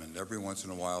diamond, every once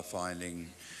in a while finding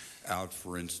out,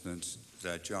 for instance,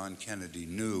 that John Kennedy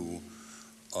knew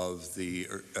of the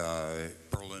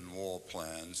Berlin Wall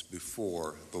plans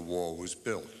before the wall was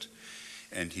built.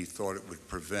 And he thought it would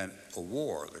prevent a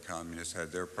war. The communists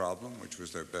had their problem, which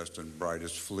was their best and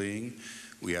brightest fleeing.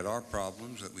 We had our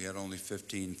problems, that we had only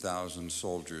 15,000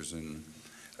 soldiers in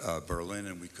Berlin,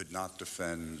 and we could not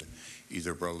defend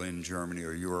either Berlin, Germany,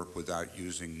 or Europe without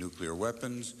using nuclear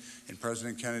weapons. And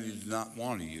President Kennedy did not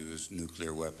want to use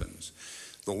nuclear weapons.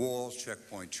 The walls,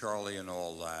 Checkpoint Charlie, and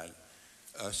all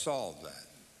that solved that.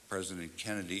 President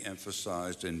Kennedy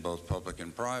emphasized in both public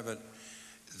and private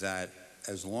that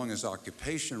as long as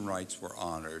occupation rights were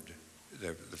honored,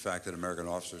 the fact that American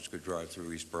officers could drive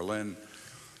through East Berlin,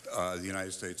 the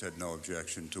United States had no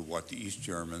objection to what the East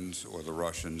Germans or the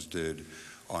Russians did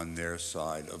on their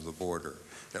side of the border.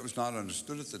 That was not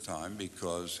understood at the time,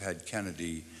 because had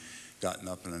Kennedy gotten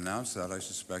up and announced that, I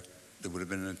suspect there would have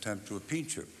been an attempt to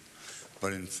impeach him.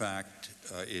 But in fact,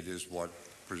 it is what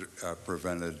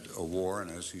prevented a war,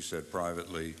 and as he said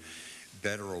privately,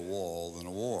 better a wall than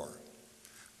a war.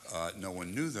 No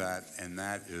one knew that, and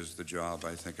that is the job,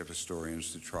 I think, of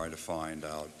historians to try to find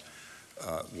out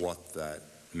what that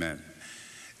meant.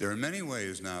 There are many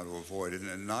ways now to avoid it,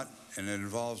 and it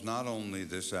involves not only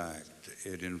this act,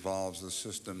 it involves the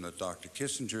system that Dr.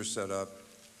 Kissinger set up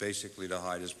basically to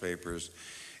hide his papers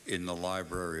in the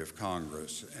Library of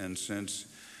Congress. And since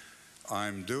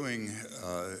I'm doing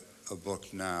a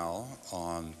book now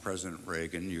on President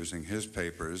Reagan using his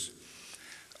papers,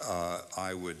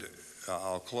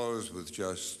 I'll close with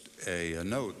just a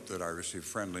note that I received,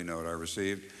 friendly note I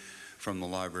received from the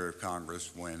Library of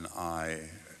Congress when I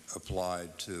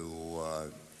applied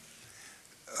to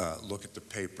look at the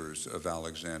papers of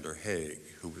Alexander Haig,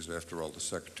 who was, after all, the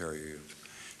Secretary of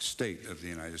State of the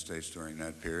United States during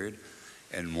that period,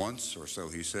 and once, or so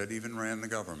he said, even ran the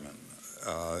government.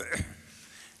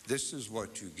 This is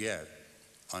what you get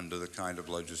under the kind of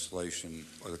legislation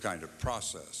or the kind of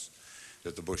process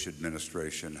that the Bush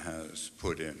administration has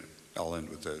put in. I'll end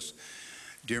with this.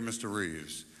 Dear Mr.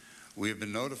 Reeves, we have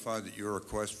been notified that your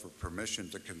request for permission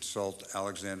to consult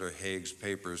Alexander Haig's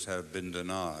papers have been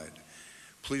denied.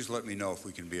 Please let me know if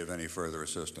we can be of any further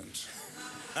assistance.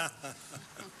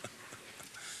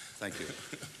 Thank you.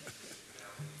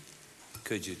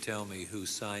 Could you tell me who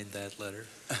signed that letter?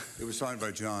 It was signed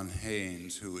by John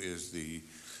Haynes, who is the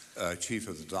chief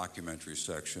of the documentary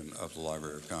section of the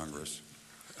Library of Congress.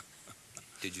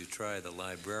 Did you try the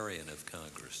Librarian of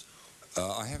Congress?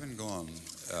 I haven't gone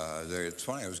there. It's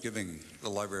funny, I was giving the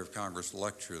Library of Congress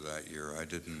lecture that year. I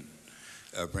didn't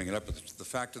bring it up, but the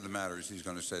fact of the matter is he's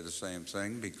going to say the same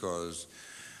thing, because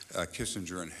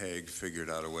Kissinger and Haig figured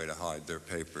out a way to hide their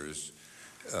papers,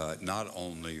 not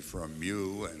only from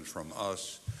you and from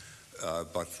us,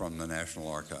 but from the National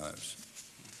Archives.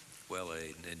 Well,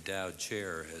 an endowed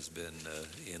chair has been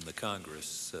in the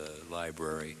Congress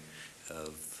library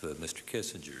of Mr.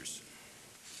 Kissinger's.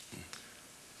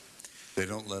 They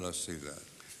don't let us see that.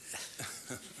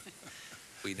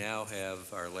 We now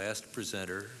have our last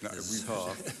presenter, Mrs.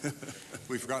 Hoff.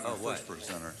 We've forgotten our first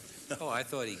presenter. Oh, I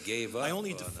thought he gave up. I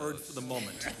only deferred for the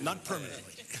moment, not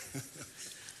permanently.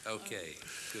 Okay,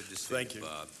 good to see Thank you,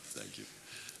 Bob. Thank you.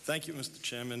 Thank you, Mr.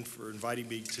 Chairman, for inviting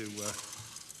me to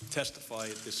testify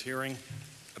at this hearing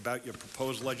about your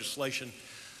proposed legislation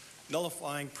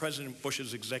nullifying President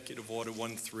Bush's Executive Order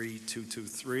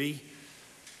 13223,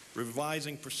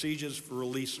 revising procedures for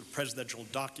release of presidential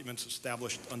documents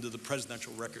established under the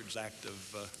Presidential Records Act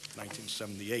of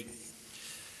 1978.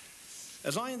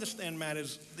 As I understand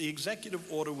matters, the executive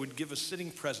order would give a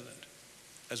sitting president,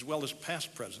 as well as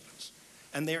past presidents,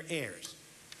 and their heirs,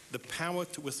 the power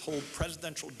to withhold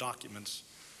presidential documents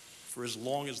for as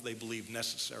long as they believe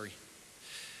necessary.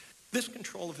 This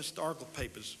control of historical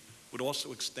papers would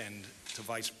also extend to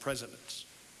vice presidents.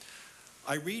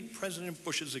 I read President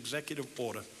Bush's executive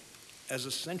order as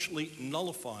essentially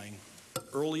nullifying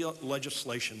earlier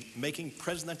legislation making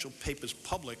presidential papers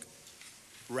public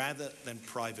rather than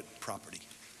private property.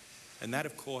 And that,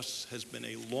 of course, has been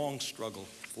a long struggle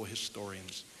for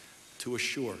historians to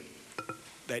assure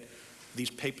that these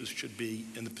papers should be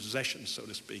in the possession, so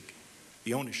to speak,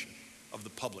 the ownership of the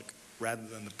public rather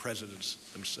than the presidents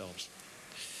themselves.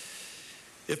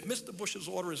 If Mr. Bush's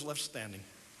order is left standing,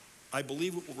 I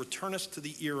believe it will return us to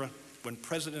the era when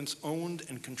presidents owned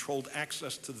and controlled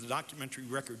access to the documentary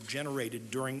record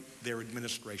generated during their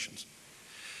administrations.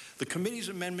 The committee's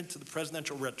amendment to the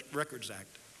Presidential Records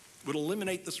Act would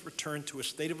eliminate this return to a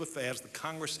state of affairs that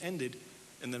Congress ended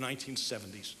in the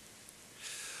 1970s.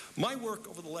 My work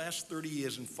over the last 30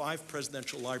 years in 5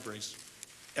 presidential libraries,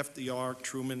 FDR,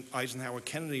 Truman, Eisenhower,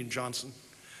 Kennedy, and Johnson,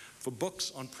 for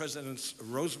books on Presidents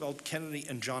Roosevelt, Kennedy,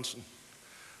 and Johnson,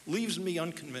 leaves me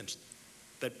unconvinced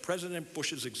that President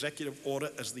Bush's executive order,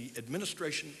 as the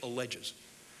administration alleges,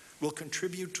 will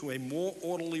contribute to a more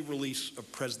orderly release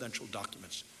of presidential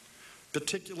documents,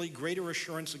 particularly greater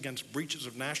assurance against breaches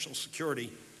of national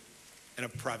security and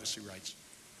of privacy rights.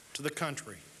 To the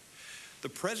contrary, the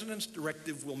President's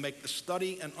directive will make the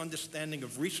study and understanding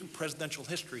of recent presidential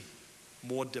history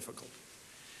more difficult.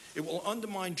 It will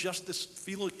undermine Justice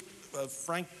Felix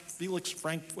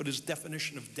Frankfurter's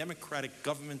definition of democratic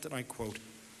government, and I quote,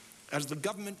 as the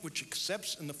government which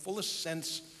accepts in the fullest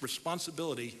sense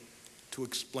responsibility to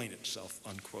explain itself,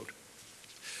 unquote.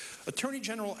 Attorney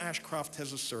General Ashcroft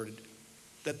has asserted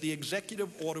that the executive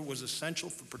order was essential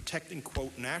for protecting,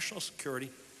 quote, national security,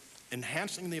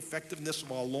 enhancing the effectiveness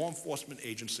of our law enforcement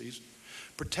agencies,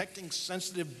 protecting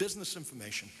sensitive business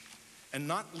information, and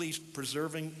not least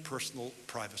preserving personal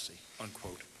privacy,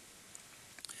 unquote.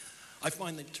 I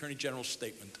find the Attorney General's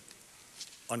statement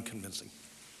unconvincing.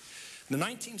 The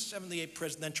 1978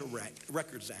 Presidential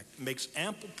Records Act makes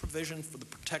ample provision for the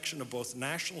protection of both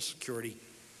national security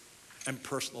and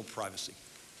personal privacy.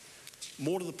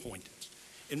 More to the point,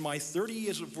 in my 30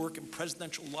 years of work in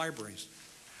presidential libraries,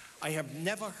 I have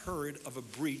never heard of a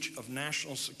breach of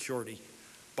national security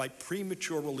by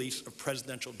premature release of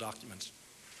presidential documents,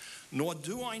 nor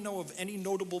do I know of any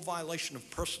notable violation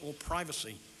of personal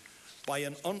privacy by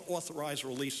an unauthorized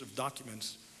release of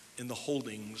documents in the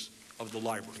holdings of the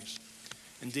libraries.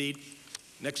 Indeed,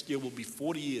 next year will be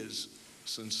 40 years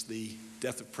since the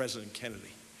death of President Kennedy.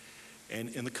 And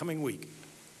in the coming week,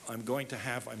 I'm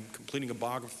completing a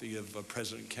biography of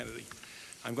President Kennedy.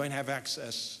 I'm going to have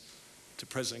access to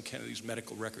President Kennedy's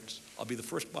medical records. I'll be the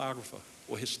first biographer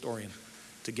or historian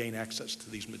to gain access to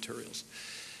these materials.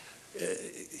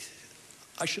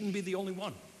 I shouldn't be the only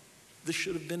one. This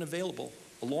should have been available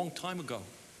a long time ago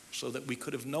so that we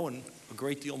could have known a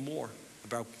great deal more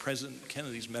about President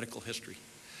Kennedy's medical history.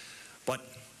 But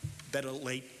better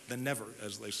late than never,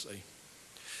 as they say.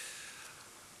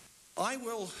 I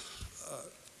will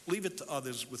leave it to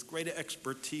others with greater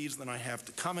expertise than I have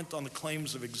to comment on the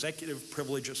claims of executive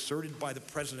privilege asserted by the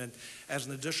President as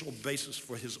an additional basis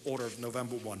for his order of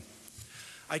November 1.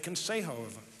 I can say,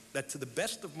 however, that to the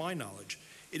best of my knowledge,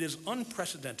 it is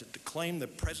unprecedented to claim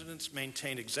that presidents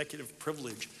maintain executive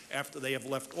privilege after they have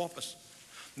left office.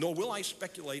 Nor will I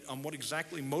speculate on what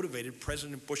exactly motivated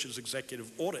President Bush's executive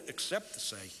order, except to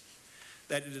say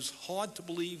that it is hard to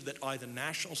believe that either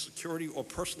national security or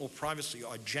personal privacy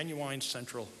are genuine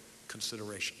central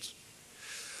considerations.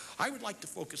 I would like to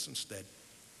focus instead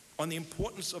on the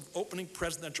importance of opening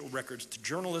presidential records to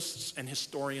journalists and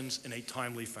historians in a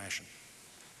timely fashion.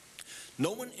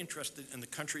 No one interested in the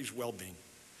country's well-being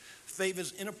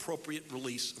favors inappropriate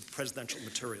release of presidential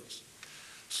materials.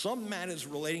 Some matters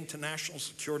relating to national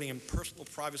security and personal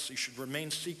privacy should remain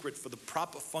secret for the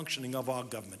proper functioning of our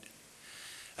government.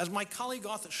 As my colleague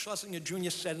Arthur Schlesinger Jr.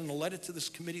 said in a letter to this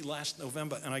committee last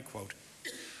November, and I quote,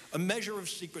 a measure of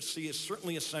secrecy is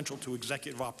certainly essential to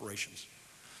executive operations,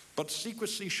 but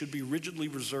secrecy should be rigidly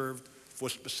reserved for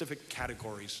specific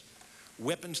categories: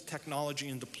 weapons technology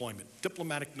and deployment,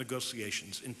 diplomatic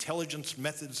negotiations, intelligence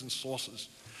methods and sources,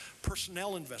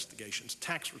 personnel investigations,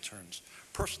 tax returns,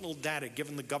 personal data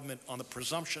given the government on the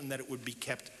presumption that it would be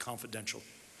kept confidential.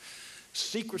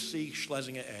 Secrecy,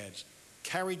 Schlesinger adds,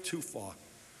 carried too far,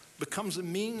 becomes a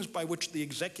means by which the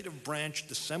executive branch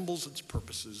dissembles its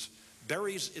purposes,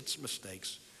 buries its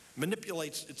mistakes,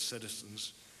 manipulates its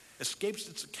citizens, escapes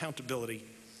its accountability,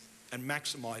 and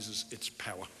maximizes its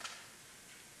power,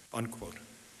 unquote.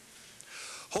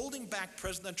 Holding back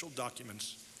presidential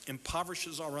documents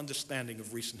impoverishes our understanding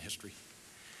of recent history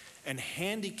and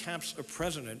handicaps a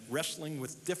president wrestling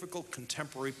with difficult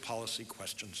contemporary policy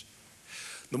questions.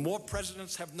 The more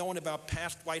presidents have known about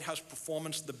past White House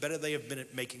performance, the better they have been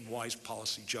at making wise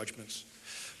policy judgments.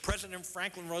 President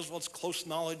Franklin Roosevelt's close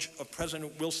knowledge of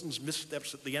President Wilson's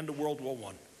missteps at the end of World War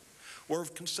I were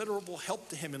of considerable help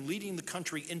to him in leading the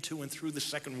country into and through the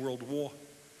Second World War.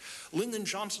 Lyndon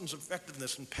Johnson's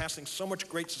effectiveness in passing so much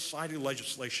great society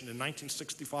legislation in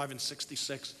 1965 and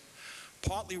 66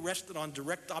 partly rested on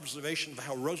direct observation of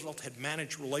how Roosevelt had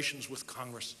managed relations with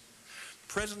Congress.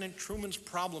 President Truman's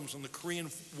problems in the Korean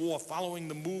War following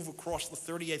the move across the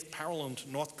 38th parallel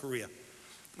to North Korea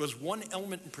was one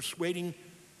element in persuading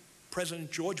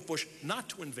President George Bush not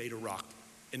to invade Iraq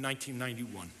in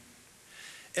 1991.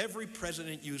 Every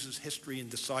president uses history in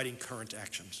deciding current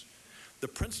actions. The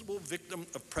principal victim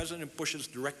of President Bush's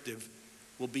directive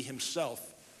will be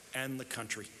himself and the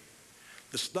country.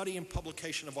 The study and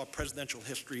publication of our presidential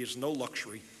history is no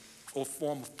luxury or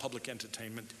form of public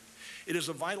entertainment. It is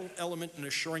a vital element in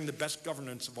assuring the best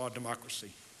governance of our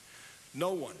democracy.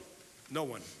 No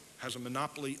one has a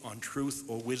monopoly on truth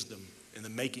or wisdom in the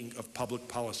making of public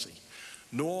policy,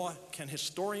 nor can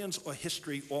historians or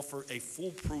history offer a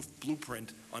foolproof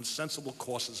blueprint on sensible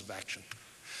courses of action.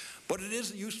 But it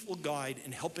is a useful guide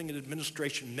in helping an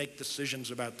administration make decisions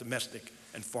about domestic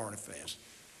and foreign affairs.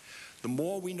 The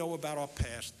more we know about our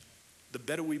past, the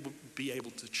better we will be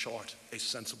able to chart a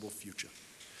sensible future.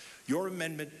 Your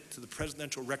amendment to the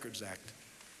Presidential Records Act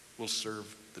will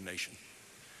serve the nation.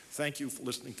 Thank you for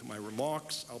listening to my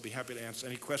remarks. I'll be happy to answer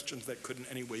any questions that could in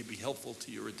any way be helpful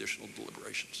to your additional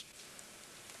deliberations.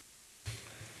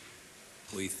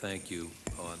 We thank you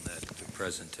on that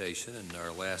presentation, and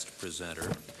our last presenter,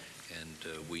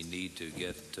 and we need to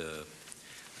get,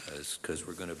 because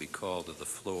we're going to be called to the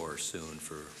floor soon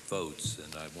for votes,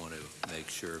 and I want to make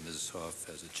sure Mrs. Hoff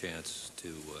has a chance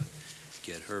to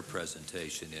get her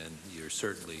presentation in. You're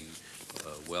certainly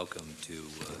welcome to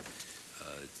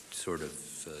sort of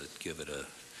give it a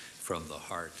from the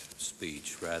heart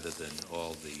speech rather than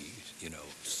all the,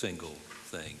 single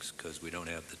things, because we don't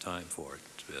have the time for it,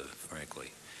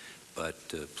 frankly. But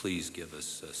please give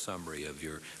us a summary of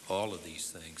all of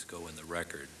these things go in the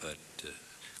record, but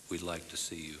we'd like to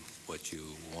see what you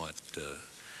want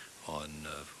on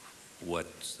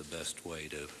what's the best way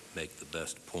to make the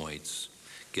best points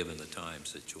given the time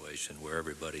situation where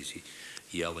everybody's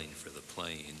yelling for the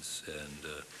planes,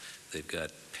 and they've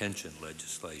got pension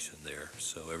legislation there,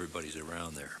 so everybody's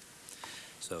around there.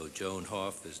 So Joan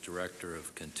Hoff is Director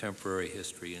of Contemporary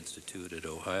History Institute at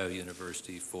Ohio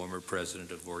University, former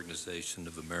President of Organization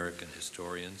of American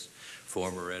Historians,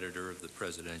 former editor of the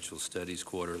Presidential Studies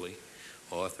Quarterly,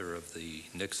 author of the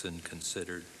Nixon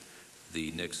Considered,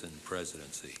 the Nixon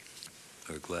Presidency.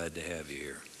 We're glad to have you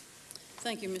here.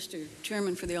 Thank you, Mr.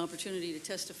 Chairman, for the opportunity to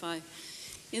testify.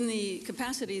 In the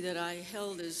capacity that I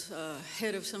held as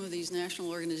head of some of these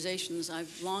national organizations,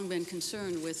 I've long been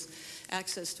concerned with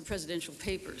access to presidential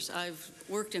papers. I've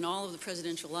worked in all of the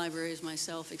presidential libraries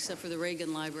myself, except for the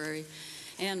Reagan Library,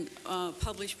 and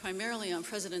published primarily on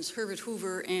Presidents Herbert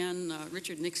Hoover and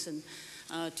Richard Nixon.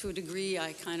 To a degree,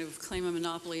 I kind of claim a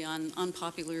monopoly on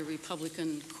unpopular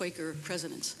Republican Quaker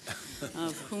presidents,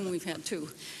 of whom we've had two.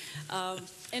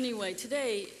 Anyway,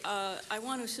 today, I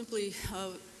want to simply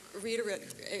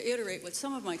reiterate what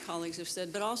some of my colleagues have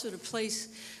said, but also to place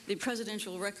the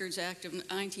Presidential Records Act of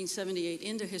 1978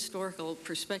 into historical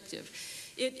perspective.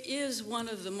 It is one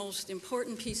of the most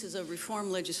important pieces of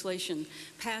reform legislation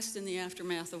passed in the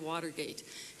aftermath of Watergate.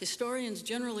 Historians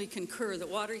generally concur that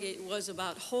Watergate was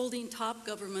about holding top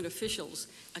government officials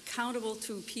accountable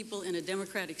to people in a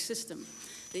democratic system.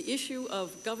 The issue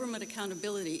of government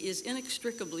accountability is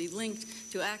inextricably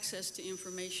linked to access to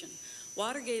information.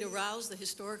 Watergate aroused the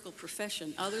historical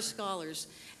profession, other scholars,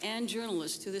 and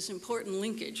journalists to this important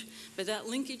linkage, but that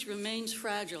linkage remains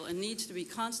fragile and needs to be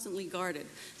constantly guarded.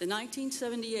 The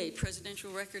 1978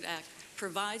 Presidential Record Act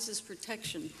provides this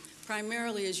protection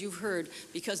primarily, as you've heard,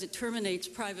 because it terminates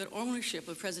private ownership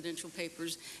of presidential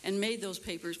papers and made those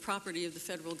papers property of the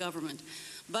federal government.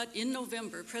 But in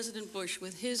November, President Bush,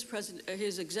 with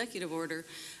his executive order,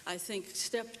 I think,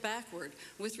 stepped backward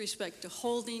with respect to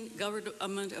holding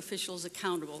government officials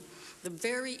accountable, the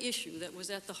very issue that was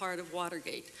at the heart of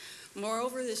Watergate.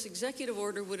 Moreover, this executive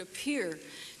order would appear,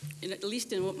 at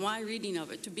least in my reading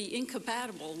of it, to be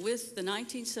incompatible with the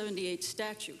 1978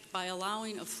 statute by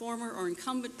allowing a former or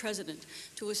incumbent president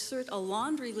to assert a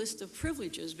laundry list of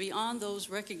privileges beyond those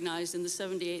recognized in the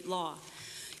 78 law.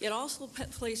 It also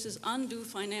places undue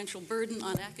financial burden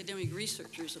on academic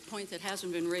researchers, a point that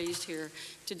hasn't been raised here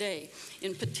today,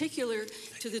 in particular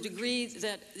to the degree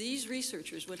that these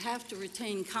researchers would have to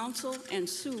retain counsel and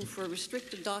sue for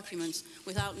restricted documents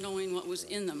without knowing what was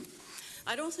in them.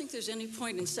 I don't think there's any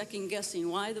point in second-guessing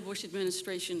why the Bush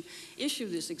administration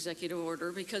issued this executive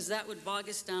order, because that would bog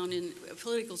us down in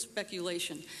political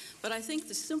speculation. But I think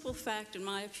the simple fact, in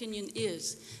my opinion,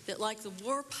 is that like the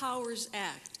War Powers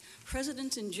Act,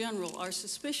 presidents in general are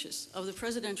suspicious of the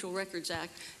Presidential Records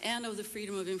Act and of the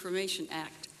Freedom of Information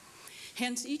Act.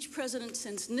 Hence, each president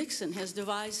since Nixon has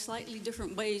devised slightly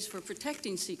different ways for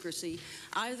protecting secrecy,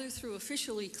 either through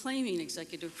officially claiming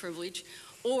executive privilege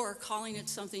or calling it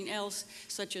something else,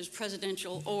 such as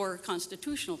presidential or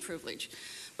constitutional privilege.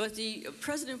 But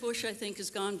President Bush, I think, has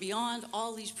gone beyond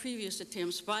all these previous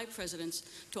attempts by presidents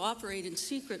to operate in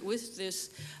secret with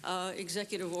this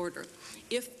executive order.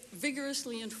 If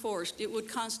vigorously enforced, it would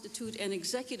constitute an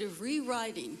executive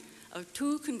rewriting of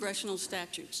two congressional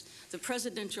statutes, the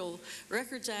Presidential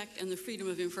Records Act and the Freedom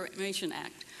of Information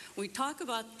Act. We talk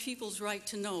about people's right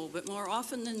to know, but more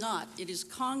often than not, it is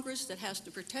Congress that has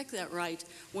to protect that right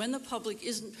when the public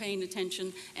isn't paying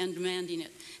attention and demanding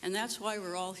it. And that's why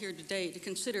we're all here today, to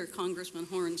consider Congressman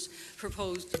Horn's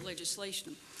proposed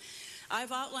legislation.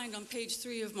 I've outlined on page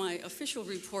 3 of my official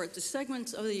report the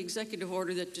segments of the executive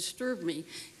order that disturbed me,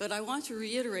 but I want to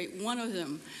reiterate one of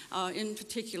them in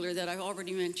particular that I've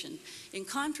already mentioned. In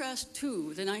contrast to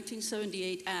the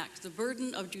 1978 Act, the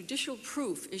burden of judicial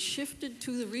proof is shifted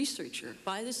to the researcher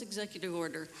by this executive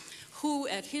order, who,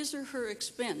 at his or her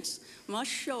expense,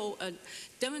 must show a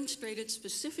demonstrated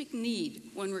specific need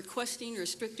when requesting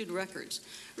restricted records.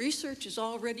 Research is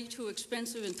already too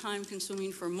expensive and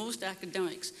time-consuming for most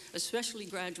academics, especially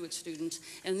graduate students,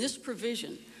 and this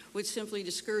provision would simply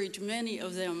discourage many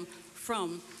of them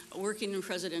from working in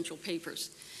presidential papers.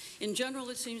 In general,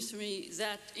 it seems to me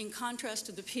that in contrast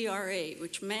to the PRA,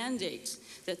 which mandates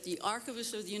that the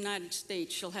Archivist of the United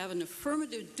States shall have an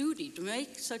affirmative duty to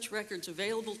make such records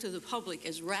available to the public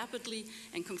as rapidly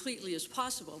and completely as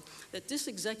possible, that this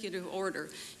executive order,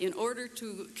 in order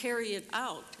to carry it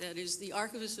out, that is, the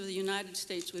Archivist of the United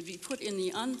States would be put in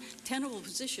the untenable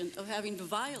position of having to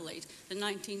violate the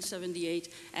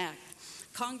 1978 Act.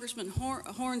 Congressman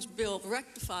Horn's bill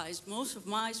rectifies most of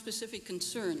my specific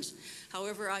concerns.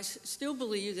 However, I still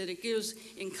believe that it gives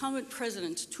incumbent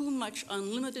presidents too much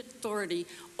unlimited authority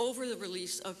over the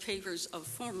release of papers of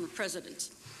former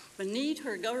presidents. The need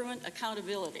for government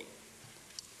accountability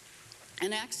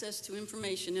and access to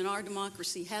information in our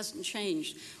democracy hasn't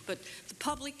changed, but the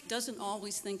public doesn't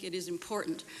always think it is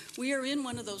important. We are in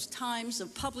one of those times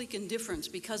of public indifference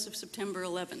because of September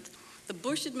 11th. The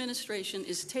Bush administration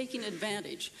is taking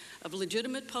advantage of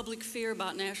legitimate public fear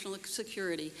about national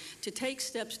security to take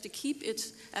steps to keep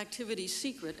its activities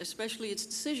secret, especially its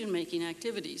decision-making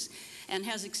activities, and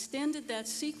has extended that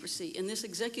secrecy in this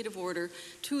executive order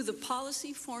to the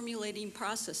policy-formulating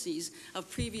processes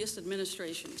of previous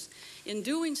administrations. In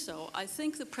doing so, I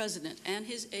think the President and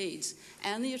his aides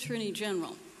and the Attorney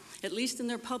General, at least in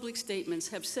their public statements,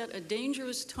 have set a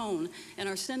dangerous tone and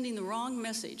are sending the wrong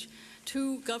message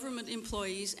to government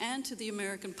employees and to the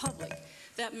American public.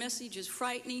 That message is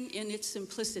frightening in its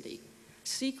simplicity.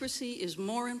 Secrecy is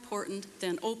more important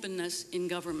than openness in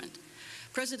government.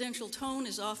 Presidential tone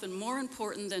is often more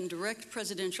important than direct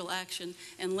presidential action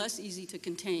and less easy to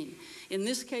contain. In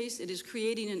this case, it is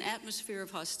creating an atmosphere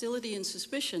of hostility and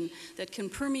suspicion that can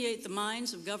permeate the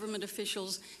minds of government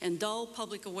officials and dull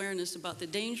public awareness about the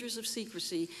dangers of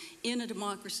secrecy in a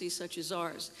democracy such as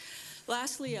ours.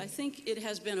 Lastly, I think it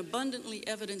has been abundantly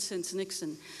evident since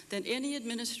Nixon that any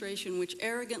administration which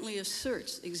arrogantly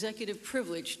asserts executive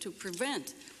privilege to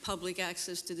prevent public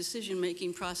access to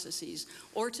decision-making processes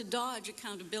or to dodge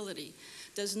accountability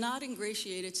does not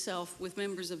ingratiate itself with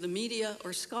members of the media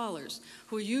or scholars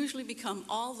who usually become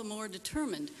all the more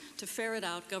determined to ferret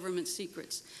out government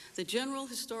secrets. The general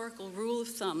historical rule of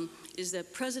thumb is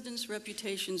that presidents'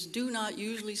 reputations do not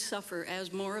usually suffer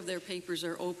as more of their papers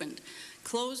are opened.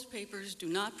 Closed papers do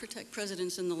not protect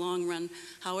presidents in the long run,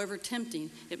 however tempting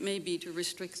it may be to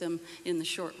restrict them in the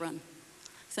short run.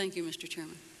 Thank you, Mr.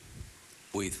 Chairman.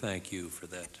 We thank you for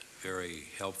that very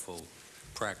helpful,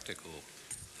 practical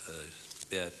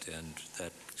bit, and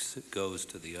that goes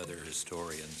to the other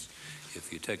historians.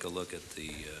 If you take a look at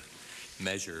the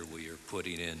measure we are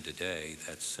putting in today,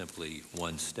 that's simply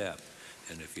one step.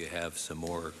 And if you have some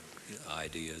more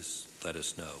ideas, let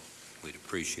us know. We'd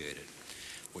appreciate it.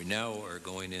 We now are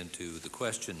going into the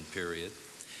question period,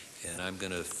 and I'm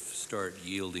going to start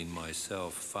yielding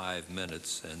myself 5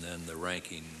 minutes, and then the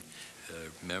ranking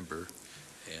member.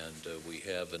 And we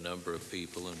have a number of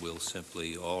people, and we'll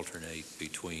simply alternate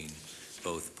between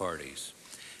both parties.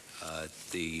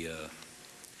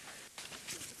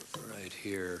 Right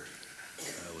here,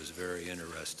 I was very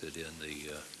interested in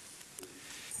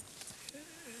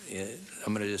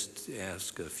I'm going to just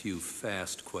ask a few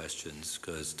fast questions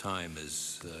because time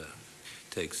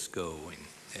takes going.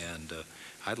 And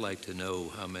I'd like to know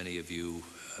how many of you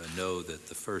know that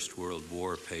the First World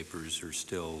War papers are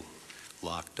still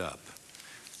locked up.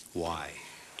 Why?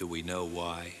 Do we know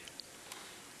why?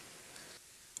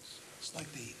 It's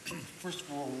like the First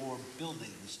World War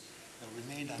buildings that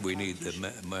remained on We need the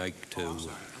mic to, I'm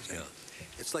sorry. yeah.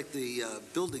 It's like the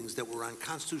buildings that were on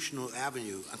Constitution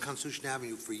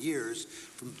Avenue for years,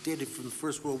 dated from the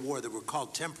First World War, that were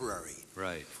called temporary.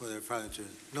 Right. For their furniture.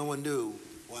 No one knew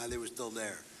why they were still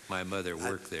there. My mother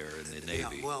worked there in the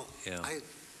Navy. Yeah, well, yeah.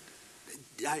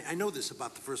 I know this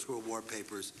about the First World War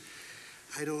papers.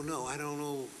 I don't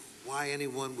know why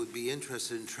anyone would be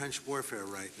interested in trench warfare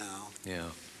right now. Yeah.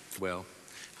 Well,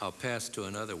 I'll pass to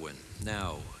another one.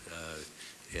 Now,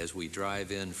 as we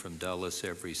drive in from Dulles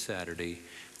every Saturday,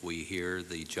 we hear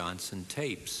the Johnson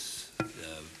tapes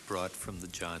brought from the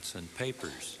Johnson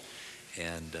papers.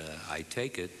 And I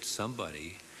take it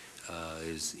somebody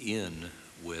is in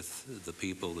with the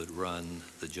people that run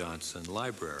the Johnson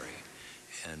Library.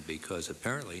 And because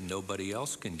apparently nobody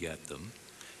else can get them,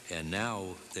 and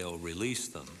now they'll release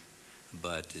them.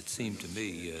 But it seemed to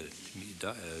me,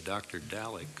 Dr.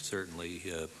 Dalek, certainly,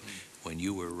 when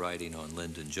you were writing on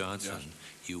Lyndon Johnson, yes,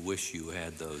 you wish you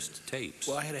had those tapes.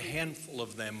 Well, I had a handful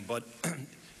of them, but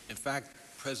in fact,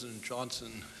 President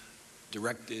Johnson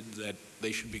directed that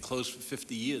they should be closed for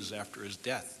 50 years after his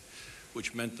death,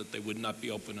 which meant that they would not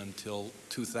be open until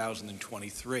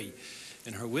 2023.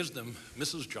 In her wisdom,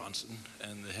 Mrs. Johnson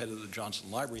and the head of the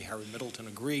Johnson Library, Harry Middleton,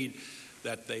 agreed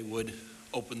that they would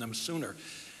open them sooner.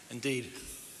 Indeed,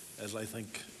 as I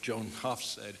think Joan Hoff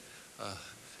said,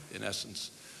 in essence,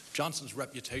 Johnson's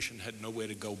reputation had nowhere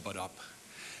to go but up.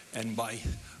 And by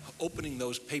opening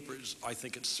those papers, I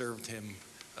think it served him,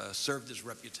 served his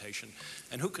reputation.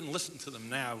 And who can listen to them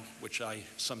now, which I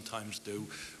sometimes do,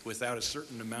 without a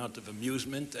certain amount of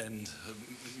amusement, and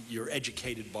you're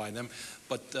educated by them.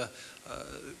 But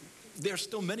there's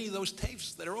still many of those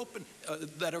tapes that are open,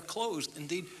 that are closed,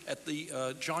 indeed, at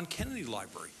the John Kennedy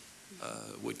Library,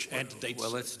 which antedates...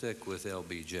 Well, let's stick with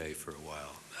LBJ for a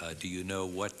while. Do you know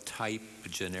what type,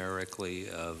 generically,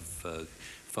 of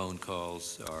phone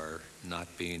calls are not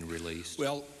being released?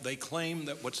 Well, they claim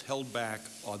that what's held back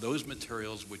are those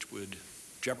materials which would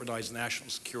jeopardize national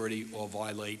security or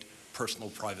violate personal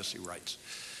privacy rights.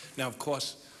 Now, of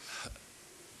course,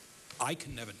 I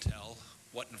can never tell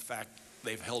what, in fact,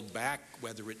 they've held back,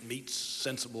 whether it meets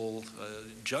sensible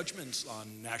judgments on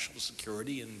national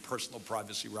security and personal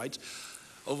privacy rights.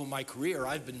 Over my career,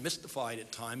 I've been mystified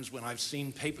at times when I've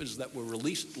seen papers that were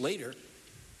released later,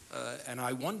 and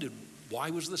I wondered, why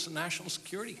was this a national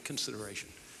security consideration?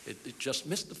 It just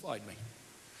mystified me.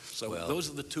 So well, those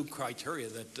are the two criteria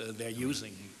that they're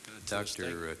using.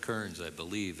 Dr. Kearns, I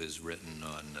believe, is written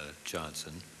on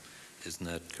Johnson. Isn't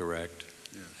that correct?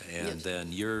 Yeah. And yes,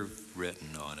 then you're written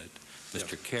on it.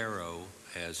 Mr. Yeah. Caro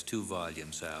has 2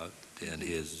 volumes out in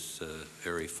his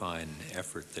very fine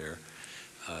effort there.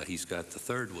 He's got the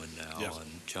 3rd one now, yes, on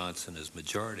Johnson as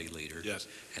majority leader. Yes.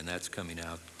 And that's coming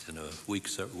out in a week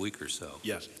or so.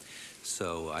 Yes.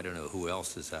 So I don't know who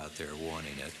else is out there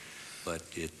wanting it, but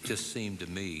it just seemed to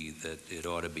me that it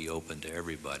ought to be open to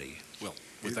everybody. Well,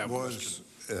 without question.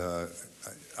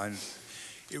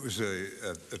 It was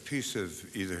a piece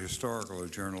of either historical or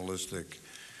journalistic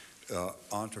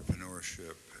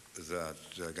entrepreneurship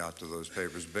that got to those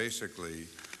papers. Basically,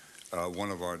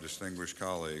 one of our distinguished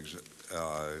colleagues,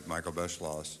 Michael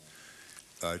Beschloss,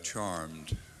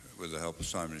 charmed, with the help of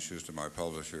Simon & Schuster, my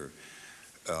publisher,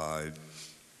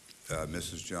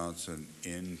 Mrs. Johnson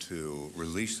into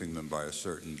releasing them by a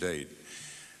certain date.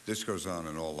 This goes on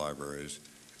in all libraries.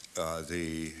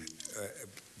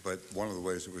 But one of the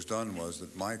ways it was done was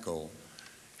that Michael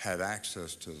had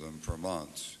access to them for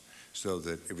months, so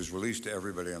that it was released to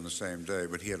everybody on the same day,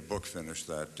 but he had a book finished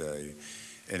that day,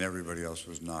 and everybody else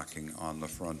was knocking on the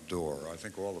front door. I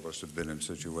think all of us have been in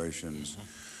situations,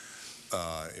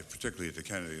 particularly at the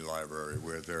Kennedy Library,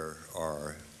 where there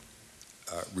are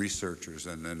researchers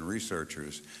and then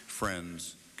researchers,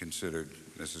 friends considered,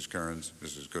 Mrs. Kearns,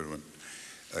 Mrs. Goodwin,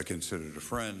 considered a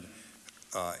friend,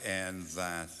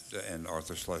 and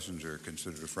Arthur Schlesinger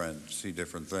considered a friend, see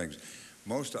different things.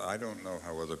 I don't know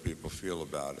how other people feel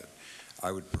about it.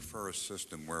 I would prefer a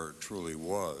system where it truly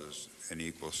was an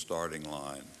equal starting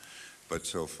line, but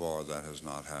so far that has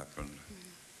not happened.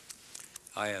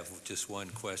 I have just one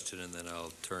question, and then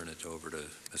I'll turn it over to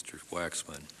Mr.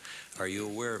 Waxman. Are you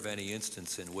aware of any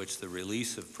instance in which the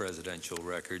release of presidential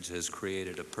records has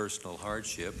created a personal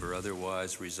hardship or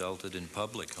otherwise resulted in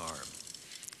public harm?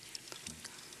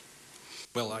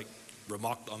 Well, I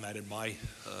remarked on that in my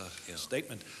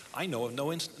statement. I know of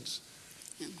no instance.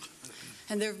 Yeah.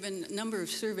 And there have been a number of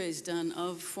surveys done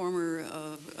of former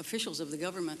officials of the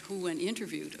government who, when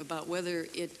interviewed about whether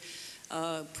it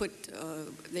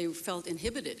they felt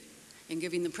inhibited in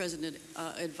giving the president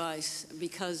advice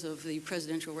because of the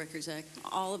Presidential Records Act,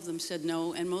 all of them said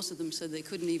no, and most of them said they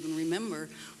couldn't even remember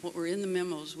what were in the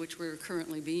memos, which were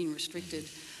currently being restricted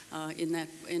in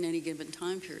any given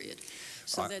time period.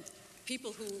 So that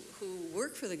people who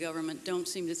work for the government don't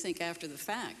seem to think after the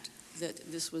fact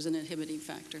that this was an inhibiting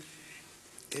factor.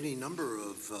 Any number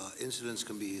of incidents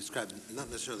can be described, not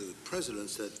necessarily with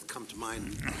presidents that come to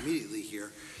mind immediately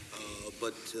here,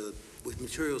 but with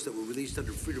materials that were released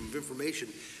under Freedom of Information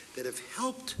that have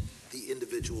helped the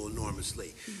individual enormously.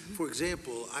 Mm-hmm. For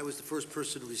example, I was the first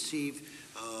person to receive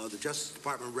the Justice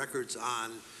Department records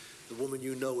on the woman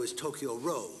you know as Tokyo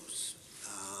Rose,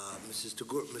 Ms.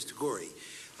 Taguri.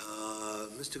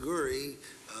 Ms. Taguri,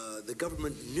 the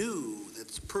government knew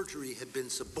that perjury had been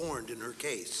suborned in her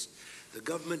case. The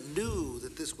government knew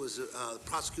that this was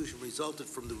prosecution resulted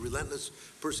from the relentless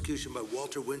persecution by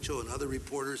Walter Winchell and other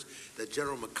reporters, that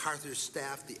General MacArthur's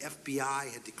staff, the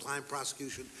FBI, had declined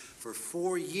prosecution for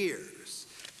 4 years.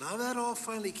 Now that all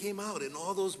finally came out in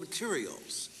all those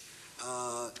materials.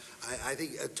 I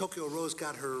think Tokyo Rose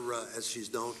got her, as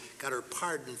she's known, got her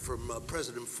pardon from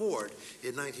President Ford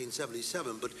in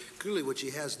 1977. But clearly what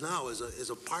she has now is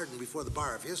a pardon before the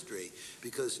bar of history,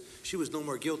 because she was no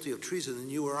more guilty of treason than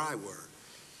you or I were.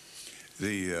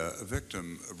 The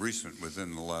victim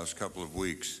within the last couple of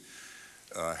weeks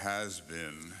has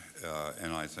been,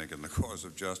 and I think in the cause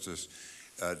of justice,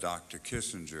 Dr.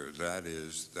 Kissinger. That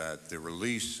is that the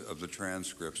release of the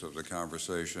transcripts of the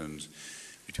conversations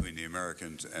between the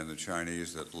Americans and the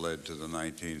Chinese that led to the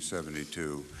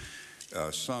 1972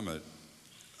 summit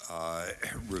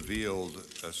revealed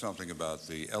something about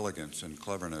the elegance and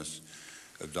cleverness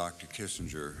of Dr.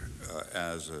 Kissinger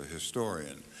as a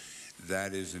historian.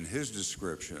 That is, in his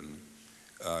description,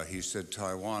 he said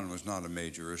Taiwan was not a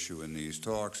major issue in these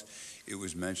talks. It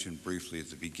was mentioned briefly at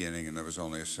the beginning, and there was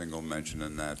only a single mention,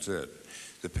 and that's it.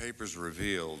 The papers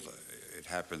revealed, it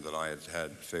happened that I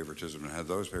had favoritism and had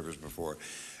those papers before.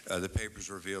 The papers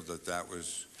revealed that that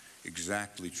was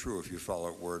exactly true if you follow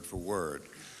it word for word.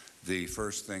 The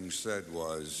first thing said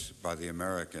was, by the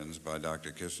Americans, by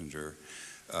Dr. Kissinger,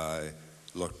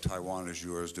 look, Taiwan is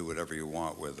yours, do whatever you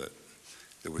want with it.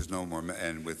 There was no more,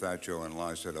 and with that, Joe and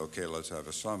Lai said, okay, let's have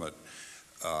a summit.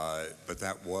 But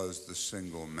that was the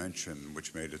single mention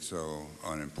which made it so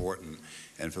unimportant.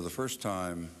 And for the first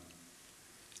time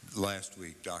last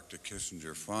week, Dr.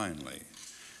 Kissinger finally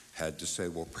had to say,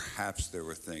 well, perhaps there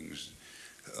were things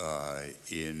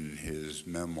in his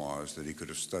memoirs that he could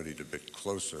have studied a bit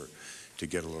closer to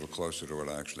get a little closer to what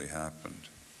actually happened.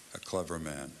 A clever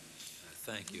man.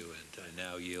 Thank you, and I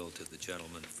now yield to the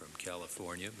gentleman from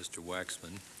California, Mr.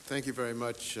 Waxman. Thank you very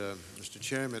much, Mr.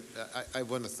 Chairman. I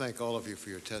want to thank all of you for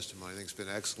your testimony. I think it's been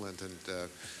excellent, and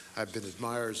I've been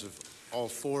admirers of all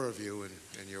four of you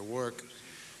and your work.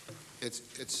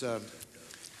 It's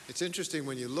interesting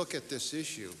when you look at this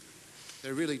issue.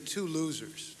 There are really two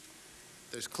losers.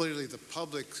 There's clearly the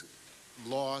public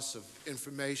loss of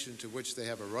information to which they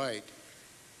have a right,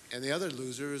 and the other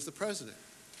loser is the president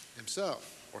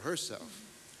himself or herself.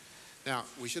 Now,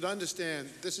 we should understand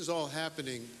this is all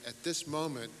happening at this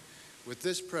moment with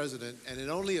this president, and it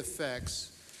only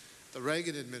affects the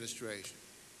Reagan administration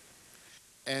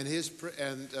and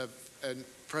and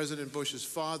President Bush's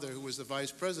father, who was the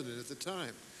vice president at the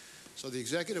time. So the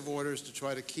executive order is to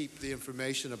try to keep the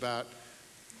information about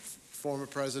former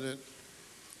President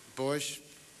Bush,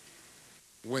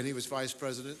 when he was vice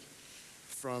president,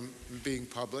 from being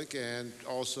public, and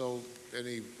also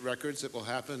any records that will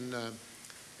happen,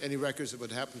 any records that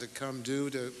would happen to come due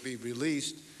to be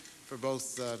released for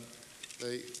both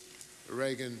the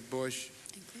Reagan, Bush,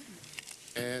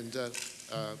 and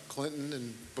Clinton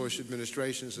and Bush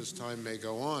administrations as time may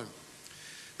go on.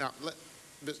 Now,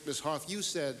 Ms. Hoff, you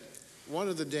said one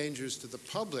of the dangers to the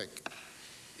public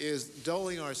is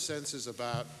dulling our senses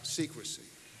about secrecy.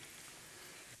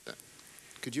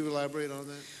 Could you elaborate on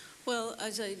that? Well,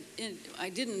 as I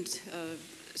didn't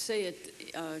say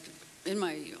it in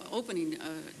my opening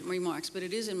remarks, but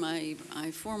it is in my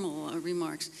formal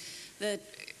remarks, that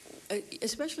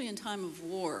especially in time of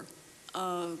war,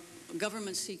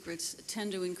 government secrets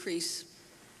tend to increase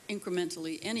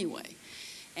incrementally anyway.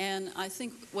 And I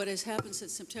think what has happened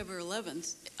since September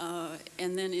 11th,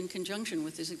 and then in conjunction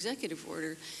with this executive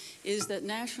order, is that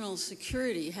national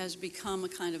security has become a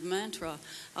kind of mantra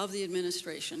of the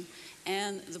administration,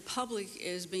 and the public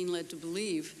is being led to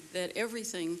believe that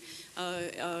everything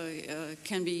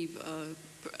can be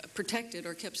protected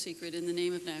or kept secret in the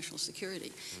name of national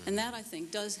security. And that, I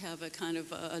think, does have a kind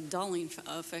of a dulling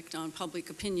effect on public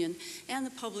opinion and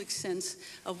the public's sense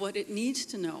of what it needs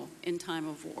to know in time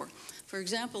of war. For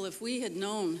example, if we had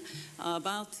known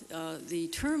about the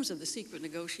terms of the secret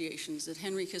negotiations that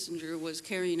Henry Kissinger was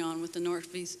carrying on with the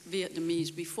North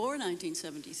Vietnamese before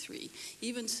 1973,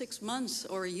 even 6 months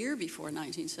or a year before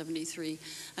 1973,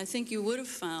 I think you would have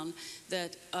found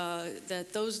that,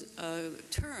 that those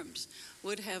terms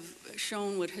would have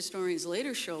shown what historians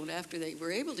later showed after they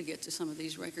were able to get to some of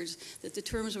these records, that the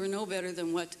terms were no better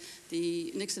than what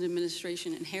the Nixon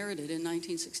administration inherited in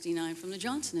 1969 from the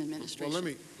Johnson administration. Well,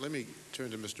 let me turn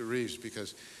to Mr. Reeves,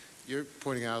 because you're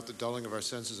pointing out the dulling of our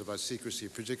senses about secrecy,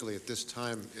 particularly at this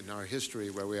time in our history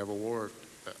where we have a war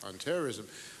on terrorism.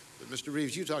 But Mr.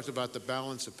 Reeves, you talked about the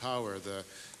balance of power,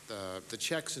 the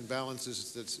checks and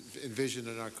balances that's envisioned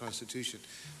in our Constitution.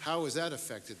 How is that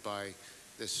affected by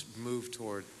this move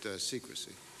toward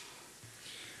secrecy?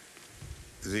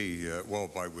 Well,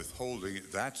 by withholding,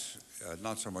 that's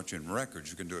not so much in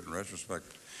records. You can do it in retrospect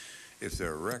if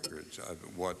there are records.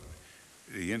 What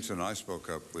the incident I spoke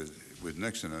of with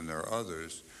Nixon, and there are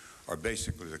others, are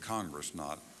basically the Congress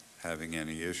not having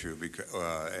any issue,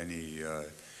 any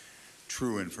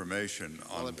true information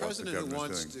on what the government is doing. Well, a president who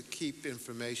wants to keep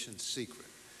information secret,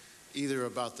 either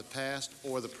about the past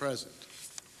or the present,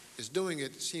 is doing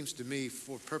it, seems to me,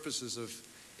 for purposes of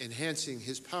enhancing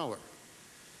his power.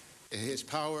 His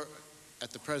power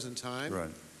at the present time. Right.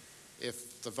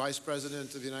 If the Vice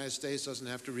President of the United States doesn't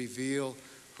have to reveal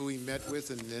who he met with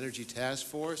in an energy task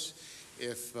force,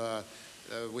 if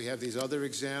we have these other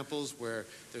examples where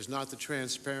there's not the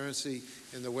transparency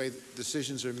in the way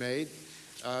decisions are made,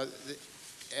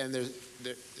 and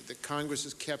the Congress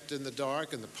is kept in the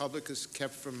dark and the public is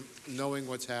kept from knowing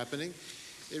what's happening,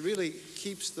 it really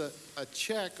keeps a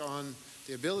check on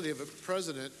the ability of a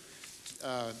president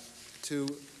to,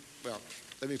 well,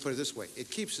 let me put it this way. It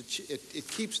keeps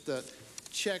the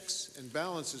checks and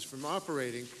balances from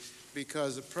operating,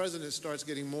 because the president starts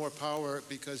getting more power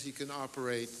because he can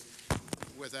operate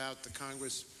without the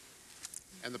Congress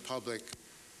and the public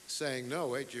saying, no,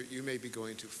 wait, you may be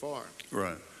going too far.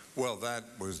 Right. Well, that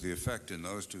was the effect in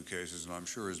those two cases, and I'm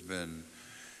sure has been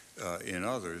in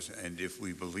others. And if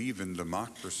we believe in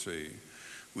democracy,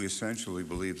 we essentially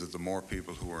believe that the more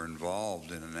people who are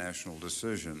involved in a national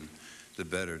decision, the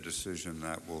better decision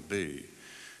that will be.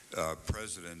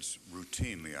 Presidents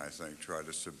routinely, I think, try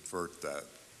to subvert that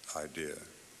idea.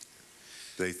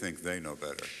 They think they know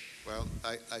better. Well,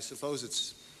 I suppose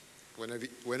it's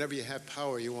whenever you have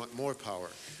power, you want more power.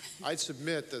 I'd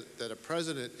submit that a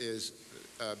president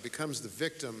becomes the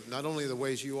victim, not only the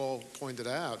ways you all pointed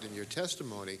out in your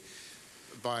testimony,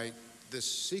 by this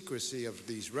secrecy of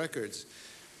these records,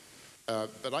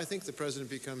 but I think the president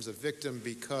becomes a victim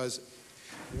because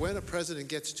when a president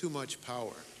gets too much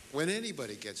power, when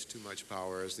anybody gets too much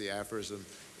power, as the aphorism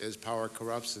is, power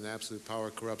corrupts and absolute power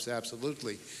corrupts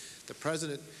absolutely, the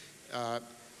president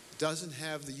doesn't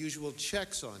have the usual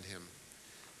checks on him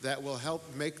that will help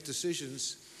make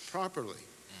decisions properly.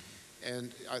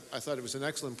 And I thought it was an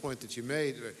excellent point that you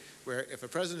made, where if a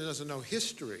president doesn't know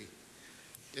history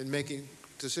in making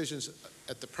decisions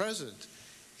at the present,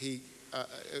 he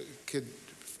could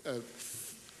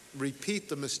repeat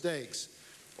the mistakes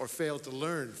or fail to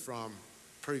learn from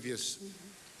previous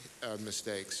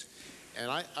mistakes. And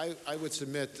I would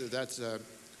submit that that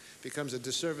becomes a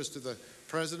disservice to the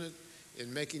president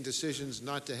in making decisions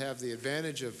not to have the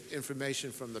advantage of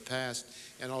information from the past,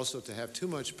 and also to have too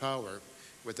much power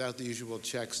without the usual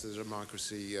checks that a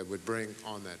democracy would bring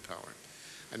on that power.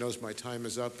 I know my time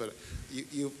is up, but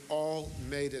you've all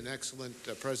made an excellent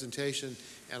presentation,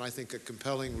 and I think a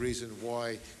compelling reason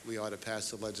why we ought to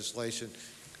pass the legislation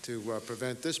to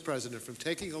prevent this president from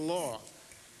taking a law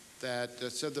that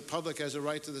said the public has a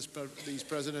right to these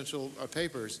presidential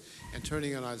papers, and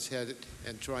turning it on its head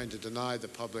and trying to deny the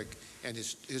public and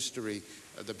his history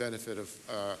the benefit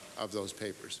of those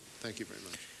papers. Thank you very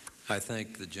much. I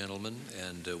thank the gentleman,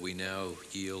 and we now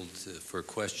yield for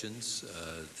questions.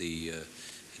 The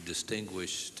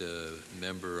distinguished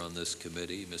member on this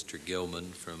committee, Mr.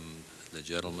 Gilman, the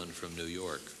gentleman from New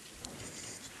York.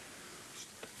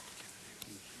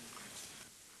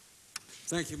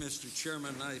 Thank you, Mr.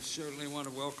 Chairman. I certainly want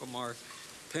to welcome our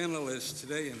panelists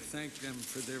today and thank them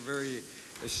for their very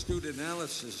astute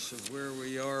analysis of where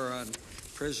we are on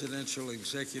presidential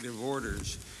executive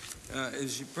orders.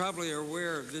 As you probably are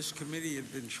aware, this committee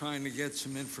had been trying to get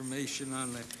some information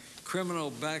on the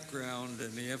criminal background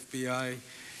and the FBI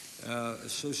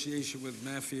association with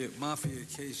mafia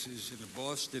cases in the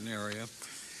Boston area.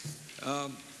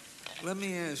 Let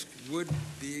me ask, would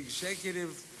the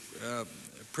executive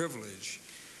privilege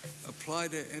apply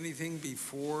to anything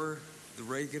before the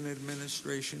Reagan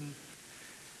administration?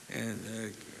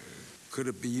 And could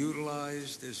it be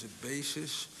utilized as a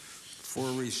basis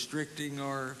for restricting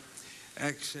our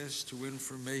access to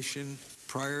information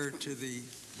prior to the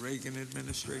Reagan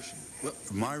administration? Well,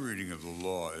 my reading of the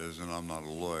law is, and I'm not a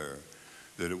lawyer,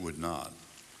 that it would not.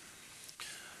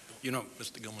 You know,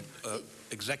 Mr. Gilman,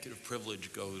 executive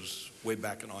privilege goes way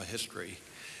back in our history,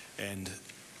 and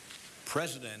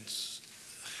presidents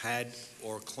had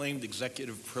or claimed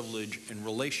executive privilege in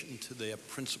relation to their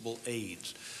principal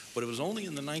aides. But it was only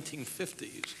in the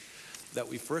 1950s that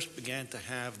we first began to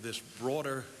have this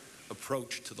broader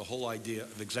approach to the whole idea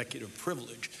of executive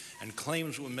privilege, and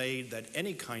claims were made that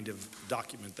any kind of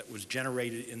document that was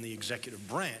generated in the executive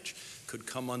branch could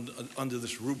come under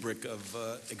this rubric of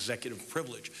executive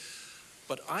privilege.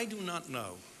 But I do not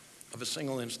know of a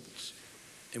single instance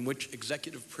in which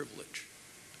executive privilege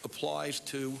applies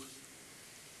to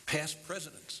past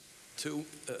presidents, to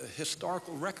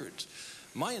historical records.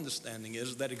 My understanding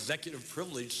is that executive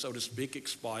privilege, so to speak,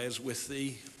 expires with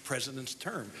the president's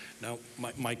term. Now,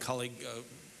 my colleague,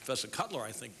 Professor Cutler,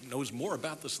 I think, knows more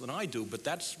about this than I do, but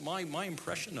that's my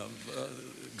impression of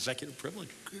executive privilege.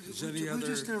 We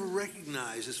just never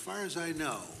recognized, as far as I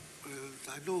know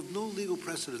no legal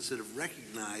precedents that have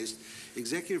recognized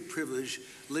executive privilege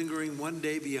lingering one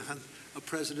day beyond a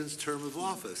president's term of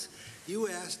office. You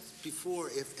asked before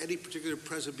if any particular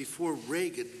president before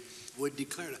Reagan would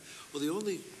declare that. Well, the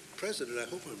only president, I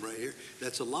hope I'm right here,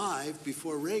 that's alive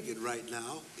before Reagan right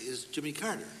now is Jimmy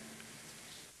Carter.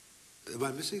 Am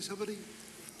I missing somebody?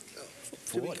 Oh,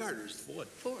 Jimmy Carter's. Ford.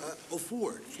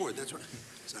 Ford, that's right.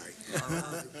 Sorry.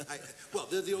 Well,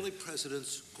 they're the only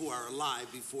presidents who are alive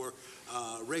before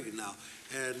Reagan now.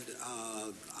 And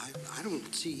I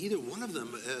don't see either one of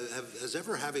them as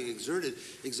ever having exerted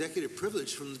executive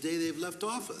privilege from the day they've left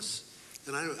office.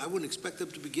 And I wouldn't expect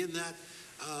them to begin that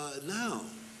now.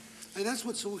 And that's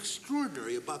what's so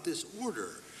extraordinary about this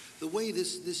order. The way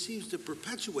this seems to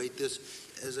perpetuate this,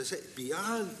 as I say,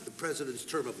 beyond the president's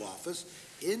term of office,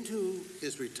 into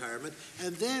his retirement,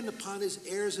 and then upon his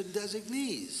heirs and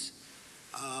designees.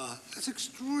 That's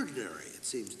extraordinary, it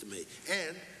seems to me.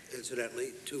 And,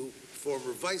 incidentally, to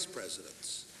former vice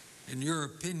presidents. In your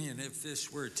opinion, if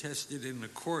this were tested in the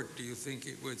court, do you think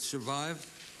it would survive?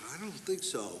 I don't think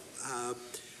so.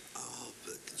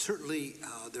 Certainly,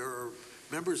 there are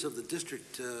members of the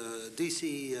district,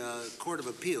 D.C. Court of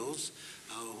Appeals,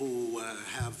 who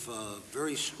have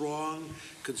very strong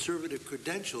conservative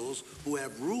credentials, who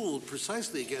have ruled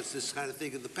precisely against this kind of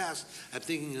thing in the past. I'm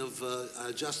thinking of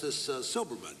Justice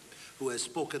Silberman, who has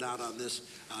spoken out on this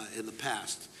in the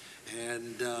past.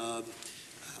 And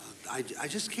I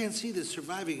just can't see this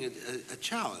surviving a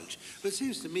challenge. But it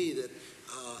seems to me that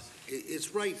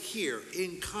it's right here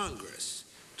in Congress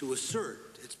to assert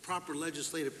its proper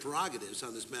legislative prerogatives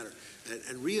on this matter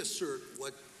and reassert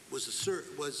what was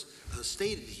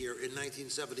stated here in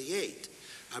 1978.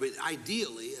 I mean,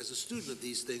 ideally, as a student of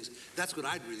these things, that's what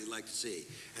I'd really like to see,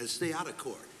 and stay out of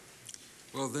court.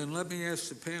 Well, then let me ask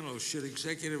the panel, should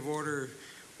Executive Order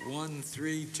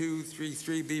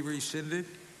 13233 be rescinded?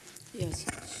 Yes,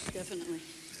 definitely.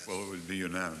 Well, it would be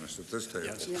unanimous at this table.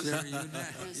 Yes. Is there a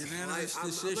unanimous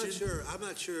decision? I'm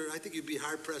not sure. I think you'd be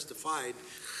hard-pressed to find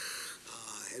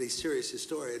any serious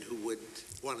historian who would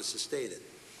want to sustain it.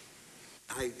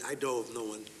 I know of no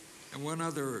one. And one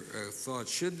other thought,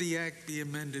 should the Act be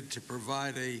amended to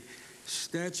provide a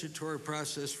statutory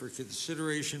process for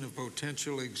consideration of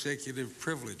potential executive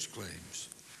privilege claims?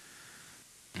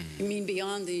 You mean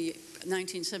beyond the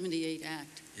 1978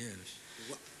 Act? Yes.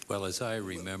 Well, as I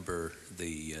remember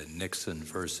the Nixon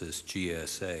versus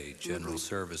GSA, General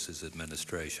Services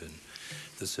Administration,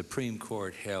 the Supreme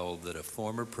Court held that a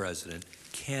former president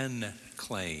can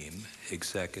claim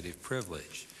executive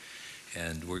privilege.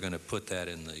 And we're going to put that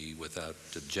in the, without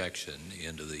objection,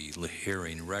 into the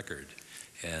hearing record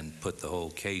and put the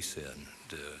whole case in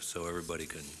so everybody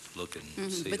can look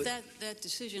and see. But that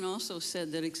decision also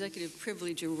said that executive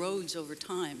privilege erodes over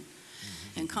time.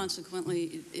 And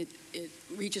consequently, it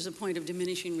reaches a point of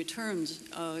diminishing returns,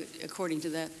 according to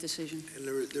that decision. And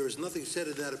there is nothing said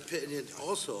in that opinion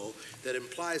also that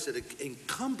implies that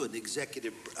incumbent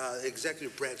executive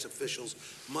branch officials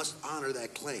must honor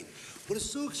that claim. What is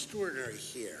so extraordinary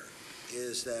here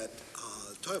is that,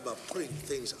 talk about putting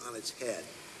things on its head,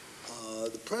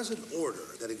 the present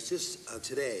order that exists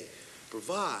today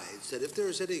provides that if there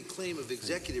is any claim of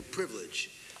executive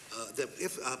privilege, that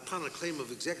if upon a claim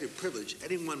of executive privilege,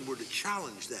 anyone were to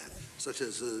challenge that, such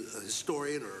as a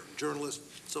historian or journalist,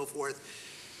 and so forth,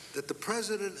 that the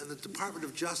President and the Department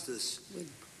of Justice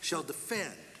shall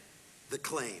defend the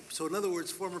claim. So in other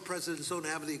words, former presidents don't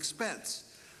have the expense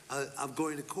of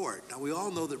going to court. Now, we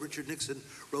all know that Richard Nixon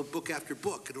wrote book after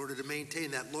book in order to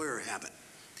maintain that lawyer habit.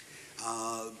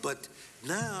 But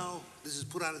now this is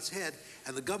put on its head,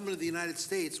 and the government of the United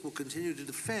States will continue to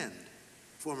defend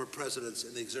former presidents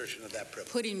in the exertion of that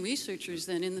privilege. Putting researchers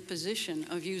then in the position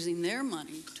of using their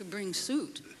money to bring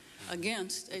suit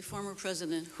against a former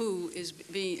president whose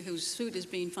suit is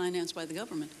being financed by the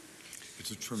government.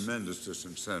 It's a tremendous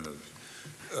disincentive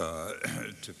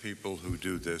to people who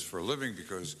do this for a living,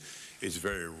 because it's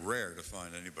very rare to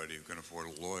find anybody who can afford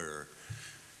a lawyer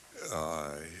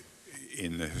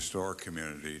in the historic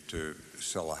community to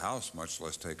sell a house, much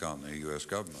less take on the U.S.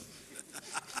 government.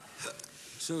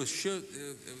 So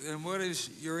and what is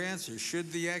your answer?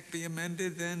 Should the act be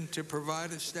amended then to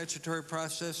provide a statutory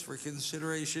process for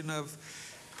consideration of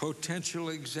potential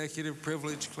executive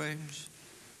privilege claims?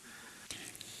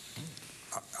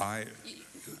 I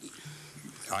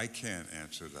can't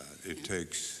answer that.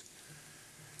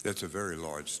 That's a very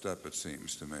large step, it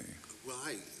seems to me. Well,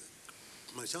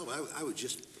 I would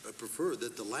just prefer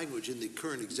that the language in the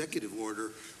current executive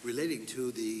order relating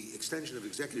to the extension of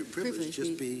executive privilege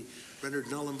just be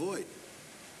rendered null and void.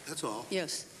 That's all.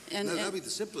 Yes. And that would be the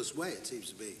simplest way, it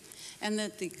seems to me. And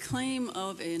that the claim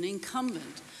of an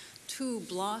incumbent to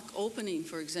block opening,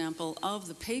 for example, of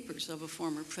the papers of a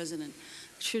former president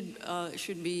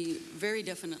should be very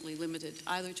definitely limited,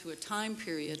 either to a time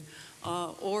period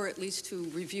or at least to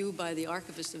review by the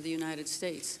Archivist of the United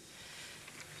States.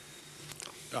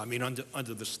 I mean,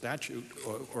 under the statute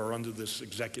or under this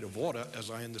executive order, as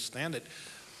I understand it,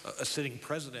 a sitting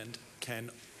president can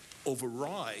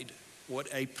override what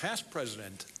a past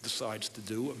president decides to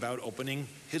do about opening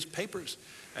his papers.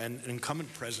 And an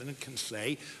incumbent president can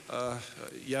say,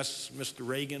 yes, Mr.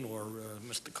 Reagan or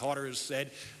Mr. Carter has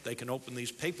said they can open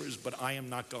these papers, but I am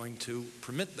not going to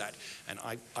permit that. And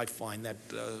I find that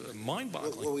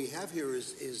mind-boggling. What we have here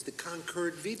is the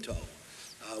concurrent veto,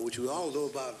 which we all know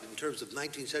about in terms of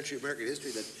 19th century American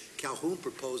history, that Calhoun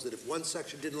proposed that if one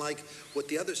section didn't like what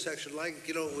the other section liked,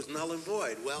 it was null and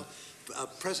void. Well,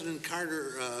 President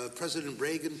Carter, President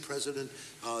Reagan, President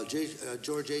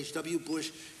George H.W.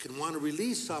 Bush can want to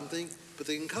release something, but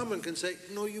the incumbent can say,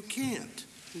 no, you can't.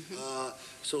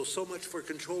 So much for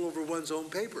control over one's own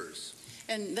papers.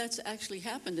 And that's actually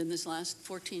happened in this last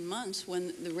 14 months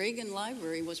when the Reagan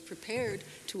Library was prepared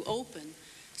to open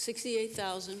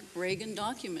 68,000 Reagan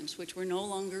documents, which were no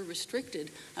longer restricted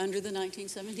under the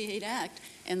 1978 Act,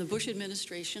 and the Bush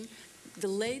administration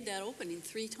delayed that opening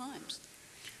 3 times.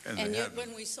 And yet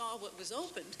when we saw what was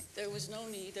opened, there was no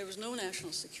need, there was no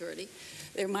national security.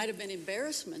 There might have been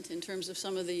embarrassment in terms of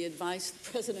some of the advice the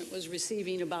president was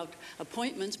receiving about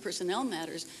appointments, personnel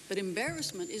matters, but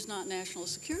embarrassment is not national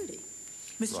security.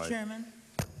 Mr. Chairman,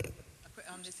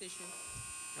 on this issue.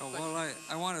 Well,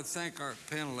 I want to thank our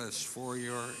panelists for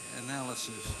your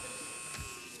analysis.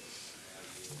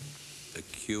 The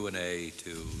Q&A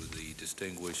to the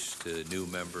distinguished new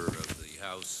member of the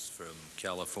House from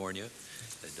California,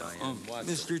 Diane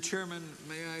Watson. Mr. Chairman,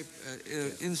 may I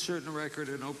insert in the record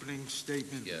an opening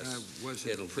statement? Yes, was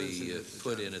it'll be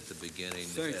put in at the beginning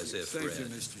as if read. Thank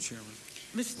you, Mr. Chairman.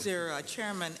 Mr.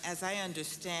 Chairman, as I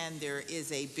understand, there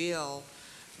is a bill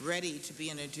ready to be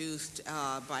introduced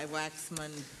by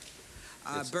Waxman,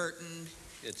 Burton.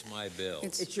 It's my bill.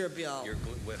 It's your bill.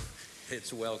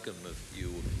 It's welcome of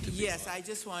you to be Yes, on. I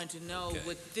just wanted to know,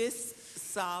 would this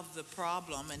solve the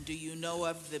problem, and do you know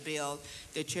of the bill,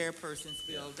 the chairperson's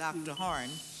bill, Dr. Horn?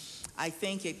 I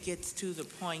think it gets to the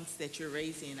points that you're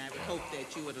raising. I would hope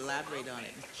that you would elaborate on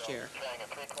it, Mr. Chair.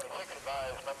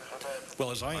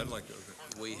 Well, as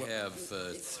we have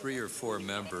 3 or 4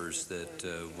 members that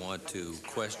want to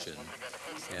question,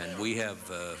 and we have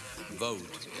a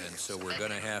vote, and so we're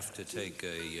going to have to take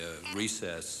a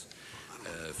recess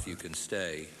if you can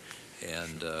stay,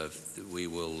 and we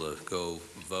will go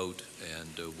vote,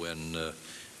 and when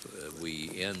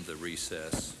we end the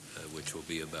recess, which will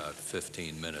be about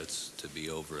 15 minutes to be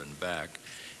over and back,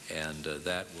 and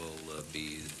that will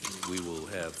we will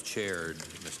have chaired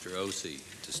Mr. Ossie,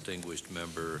 distinguished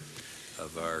member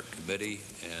of our committee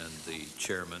and the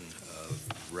chairman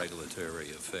of Regulatory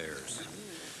Affairs.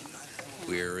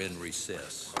 We are in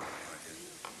recess.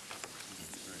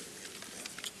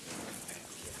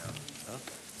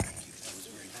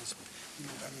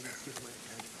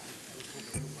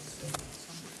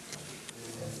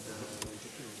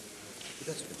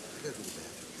 That's good. I gotta go to the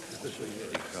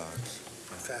bathroom.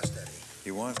 Fast Eddie.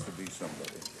 He wants to be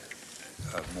somebody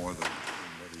more than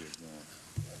what he is now.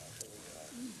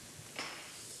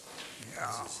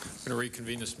 I'm going to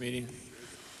reconvene this meeting.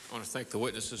 I want to thank the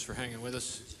witnesses for hanging with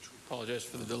us. Apologize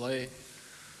for the delay.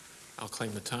 I'll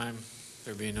claim the time.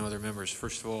 There being no other members.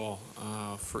 First of all,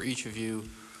 for each of you,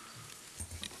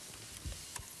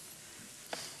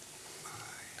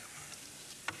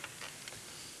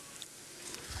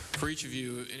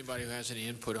 anybody who has any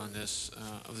input on this,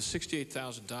 of the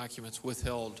 68,000 documents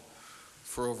withheld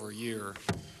for over a year,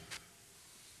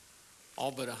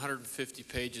 all but 150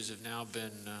 pages have now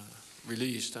been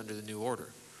released under the new order.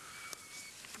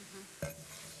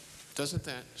 Doesn't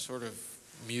that sort of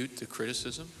mute the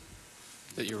criticism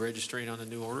that you're registering on the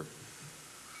new order?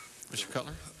 Mr.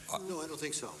 Cutler? No, I don't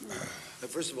think so.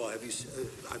 First of all, I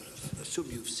assume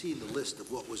you've seen the list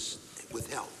of what was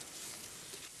withheld.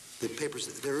 The papers,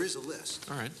 there is a list.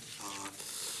 All right.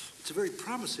 It's a very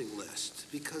promising list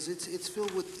because it's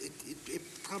filled with, it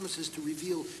promises to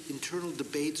reveal internal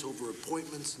debates over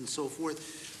appointments and so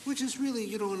forth, which is really,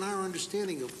 you know, in our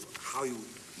understanding of how you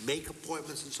make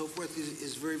appointments and so forth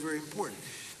is very, very important.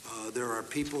 There are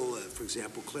people, for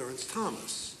example, Clarence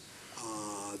Thomas,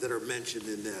 that are mentioned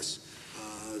in this,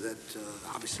 that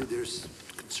obviously there's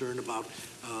concern about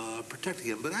protecting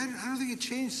him. But I don't think it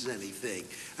changes anything.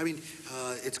 I mean,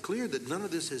 it's clear that none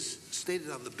of this is stated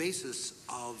on the basis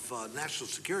of national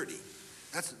security.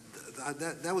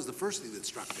 That was the first thing that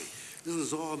struck me. This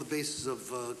was all on the basis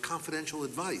of confidential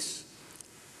advice.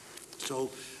 So,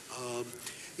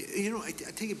 you know, I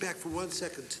take it back for 1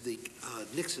 second to the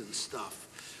Nixon stuff.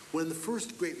 When the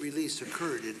first great release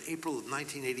occurred in April of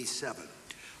 1987,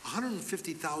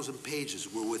 150,000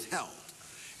 pages were withheld,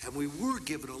 and we were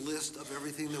given a list of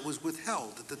everything that was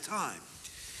withheld at the time.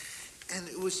 And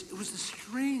it was the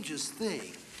strangest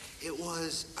thing. It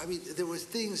was, I mean, there were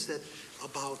things that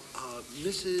about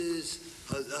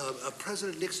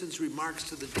President Nixon's remarks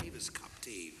to the Davis Cup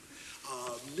team,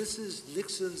 Mrs.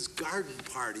 Nixon's garden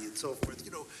party, and so forth,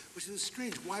 you know, which is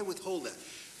strange. Why withhold that?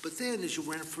 But then, as you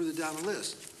ran further down the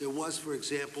list, there was, for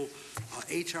example,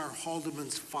 H.R.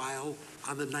 Haldeman's file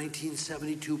on the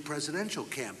 1972 presidential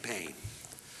campaign.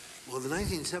 Well, the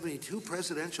 1972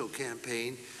 presidential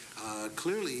campaign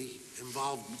clearly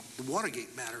involved the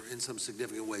Watergate matter in some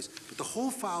significant ways, but the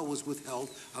whole file was withheld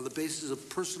on the basis of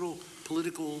personal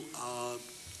political,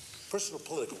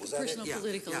 was that it? Personal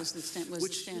political was the standard.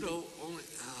 Which, you know, only,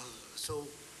 so,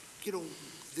 you know,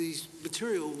 the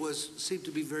material seemed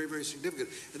to be very, very significant,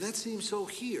 and that seems so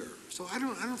here. So I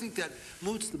don't think that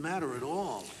moots the matter at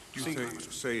all. You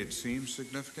say it seems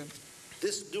significant?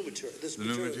 This new material.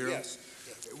 New material? Yes.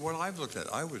 What I've looked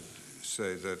at, I would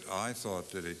say that I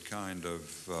thought that it kind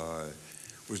of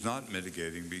was not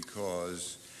mitigating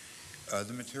because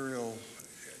the material,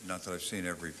 not that I've seen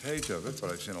every page of it,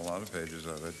 but I've seen a lot of pages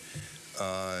of it,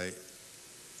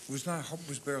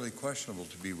 was barely questionable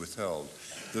to be withheld.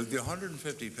 The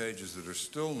 150 pages that are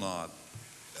still not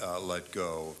let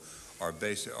go are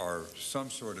some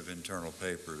sort of internal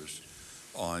papers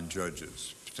on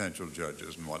judges, potential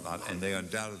judges and whatnot, and they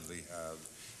undoubtedly have,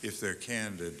 if they're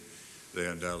candid, they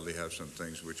undoubtedly have some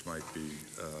things which might be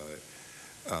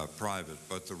private.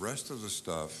 But the rest of the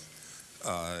stuff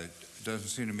doesn't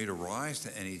seem to me to rise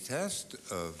to any test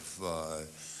of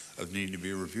needing to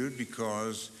be reviewed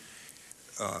because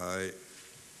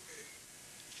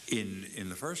in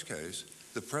the first case,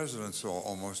 the president saw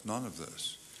almost none of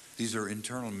this. These are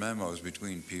internal memos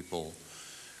between people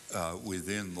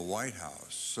within the White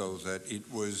House, so that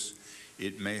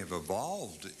it may have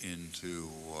evolved into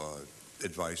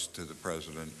advice to the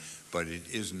president, but it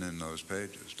isn't in those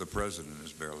pages. The president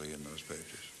is barely in those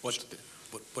pages.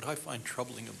 What I find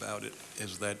troubling about it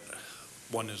is that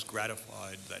one is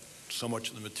gratified that so much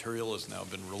of the material has now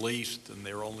been released and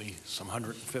there are only some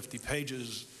 150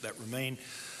 pages that remain.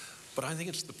 But I think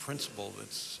it's the principle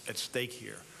that's at stake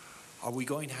here. Are we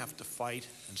going to have to fight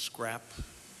and scrap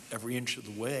every inch of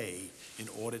the way in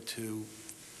order to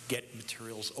get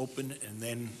materials open, and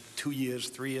then 2 years,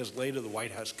 3 years later, the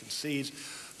White House concedes,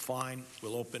 fine,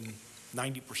 we'll open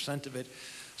 90% of it.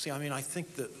 See, I mean, I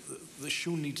think that the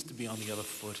shoe needs to be on the other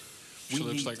foot. So it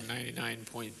looks like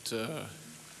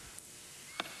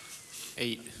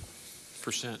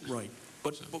 99.8%. Right.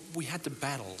 But we had to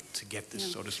battle to get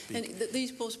this, so to speak. And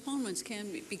these postponements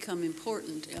can become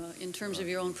important in terms of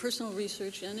your own personal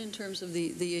research and in terms of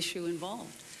the issue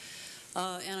involved.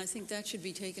 And I think that should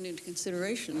be taken into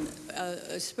consideration,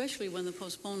 especially when the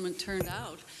postponement turned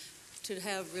out to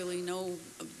have really no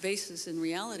basis in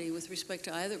reality with respect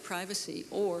to either privacy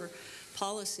or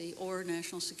policy or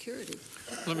national security.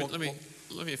 Let me,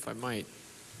 if I might,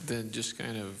 then just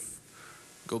kind of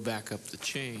go back up the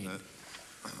chain.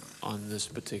 on this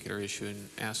particular issue and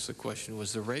ask the question,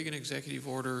 was the Reagan executive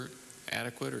order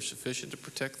adequate or sufficient to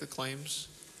protect the claims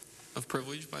of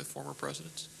privilege by former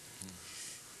presidents?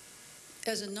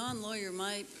 As a non-lawyer,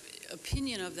 my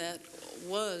opinion of that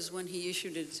was, when he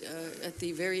issued it at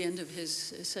the very end of his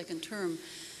second term,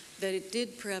 that it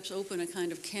did perhaps open a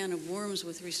kind of can of worms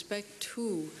with respect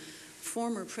to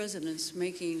former presidents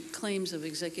making claims of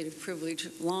executive privilege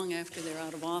long after they're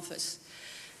out of office.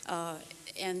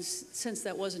 And since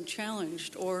that wasn't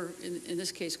challenged, or in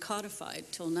this case codified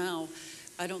till now,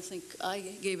 I don't think I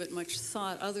gave it much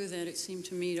thought, other than it seemed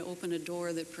to me to open a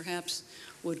door that perhaps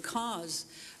would cause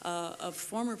a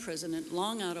former president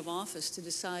long out of office to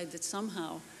decide that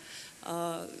somehow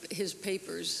his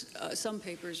papers, some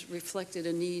papers, reflected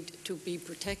a need to be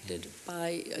protected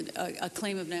by a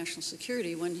claim of national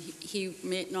security when he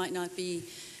might not be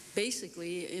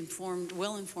basically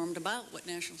well informed about what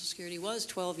national security was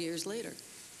 12 years later.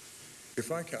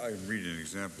 If I read an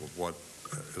example of what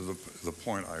the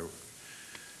point I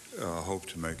hope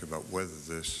to make about whether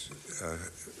this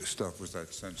stuff was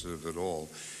that sensitive at all.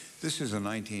 This is a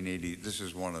 1980, this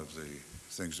is one of the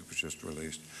things that was just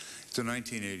released. It's a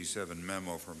 1987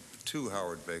 memo to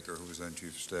Howard Baker, who was then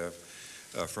chief of staff,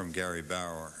 from Gary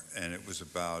Bauer, and it was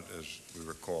about, as we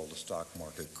recall, the stock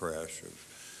market crash of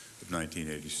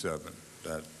 1987,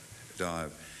 that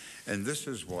dive. And this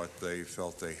is what they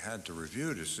felt they had to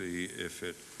review to see if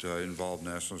it involved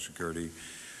national security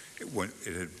when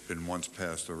it had been once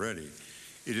passed already.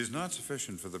 It is not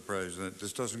sufficient for the president.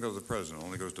 This doesn't go to the president, it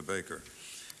only goes to Baker.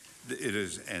 It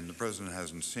is, and the president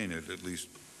hasn't seen it, at least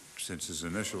since his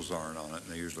initials aren't on it,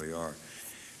 and they usually are.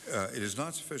 It is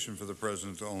not sufficient for the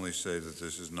president to only say that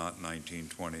this is not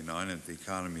 1929 and the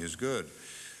economy is good.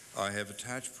 I have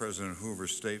attached President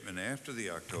Hoover's statement after the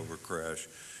October crash.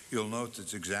 You'll note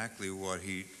that's exactly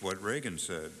what Reagan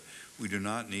said. We do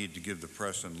not need to give the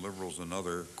press and liberals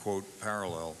another, quote,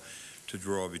 parallel to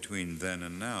draw between then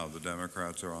and now. The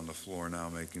Democrats are on the floor now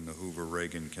making the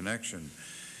Hoover-Reagan connection.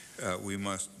 We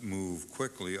must move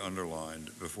quickly, underlined,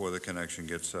 before the connection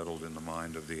gets settled in the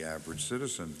mind of the average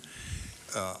citizen.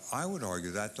 I would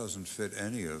argue that doesn't fit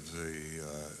any of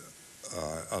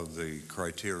the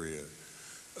criteria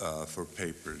for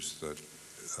papers that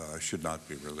should not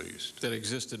be released. That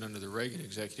existed under the Reagan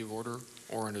executive order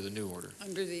or under the new order?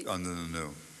 Under the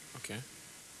new. Okay.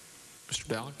 Mr.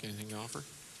 Balak, anything to offer?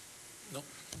 No.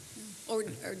 Or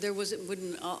there was, it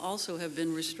wouldn't also have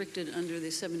been restricted under the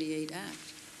 78 Act.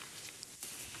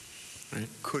 Right.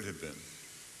 Could have been.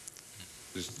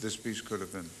 This piece could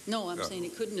have been. No, I'm saying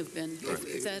it couldn't have been Right.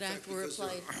 if that act were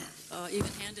applied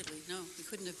even-handedly. No, it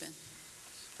couldn't have been.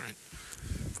 All right.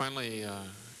 Finally,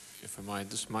 if I might,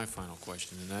 this is my final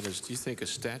question, and that is, do you think a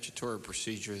statutory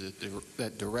procedure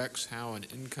that directs how an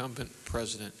incumbent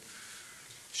president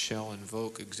shall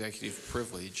invoke executive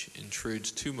privilege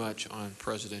intrudes too much on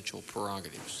presidential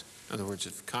prerogatives? In other words,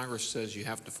 if Congress says you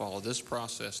have to follow this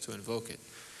process to invoke it,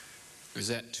 is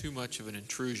that too much of an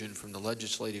intrusion from the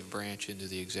legislative branch into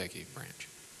the executive branch?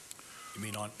 You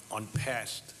mean on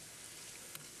past?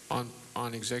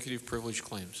 On executive privilege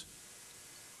claims.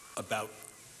 About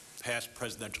past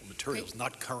presidential materials,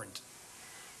 not current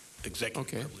executive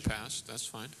privilege. Okay, past, that's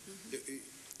fine.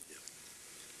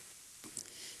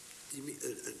 You mean,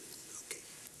 okay,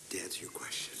 to answer your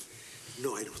question,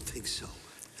 no, I don't think so.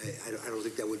 I don't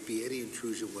think that would be any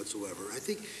intrusion whatsoever. I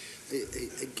think,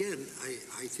 again,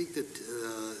 I think that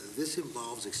this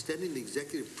involves extending the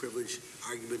executive privilege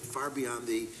argument far beyond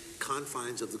the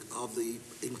confines of the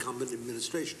incumbent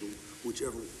administration,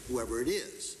 whoever it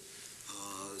is.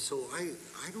 So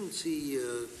I don't see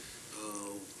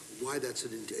why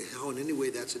how in any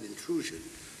way that's an intrusion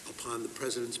upon the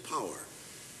president's power.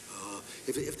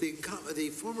 If the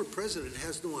former president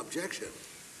has no objection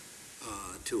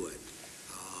to it,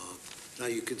 now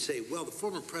you could say, well, the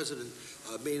former president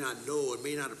may not know and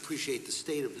may not appreciate the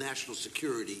state of national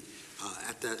security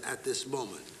at this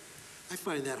moment. I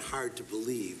find that hard to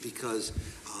believe because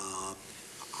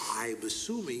I'm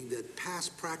assuming that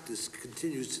past practice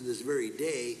continues to this very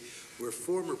day where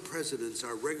former presidents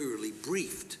are regularly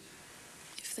briefed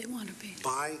if they want to be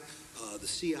by the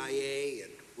CIA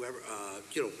and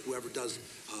whoever does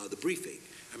the briefing.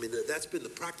 I mean, that's been the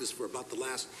practice for about the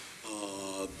last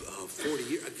 40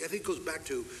 years. I think it goes back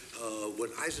to when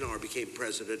Eisenhower became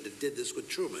president and did this with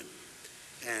Truman.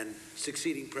 And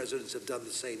succeeding presidents have done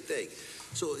the same thing.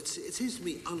 So it seems to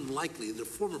me unlikely that a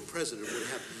former president would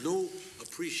have no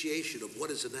appreciation of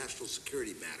what is a national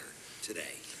security matter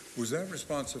today. Was that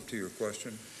responsive to your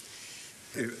question?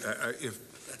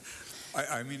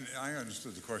 I mean, I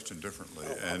understood the question differently,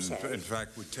 and in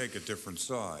fact would take a different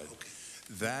side. Okay.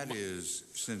 that is,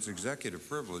 since executive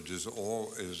privilege is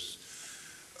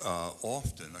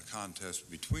often a contest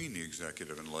between the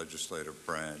executive and legislative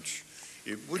branch,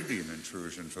 it would be an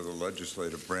intrusion for the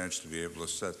legislative branch to be able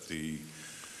to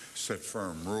set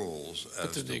firm rules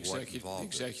as to what involved. The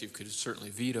executive could certainly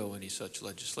veto any such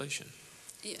legislation.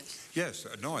 Yes. Yes,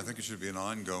 no, I think it should be an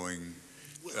ongoing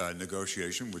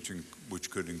negotiation,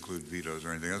 which could include vetoes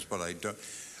or anything else. But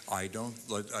I don't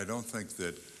think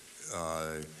that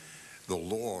the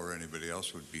law or anybody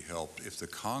else would be helped if the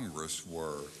Congress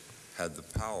had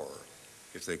the power,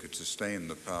 if they could sustain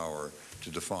the power to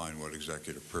define what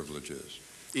executive privilege is.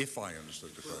 If I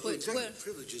understood the question. Well, executive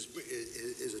privilege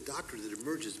is a doctrine that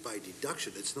emerges by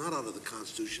deduction. It's not out of the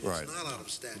Constitution. Right. It's not out of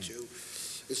statute.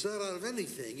 It's not out of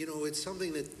anything. You know, it's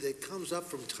something that comes up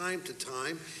from time to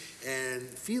time, and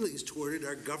feelings toward it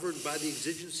are governed by the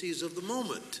exigencies of the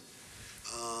moment.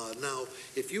 Now,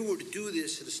 if you were to do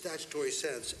this in a statutory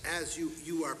sense, as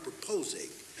you are proposing,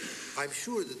 I'm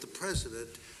sure that the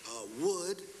President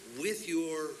would, with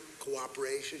your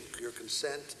cooperation, your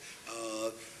consent,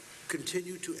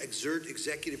 continue to exert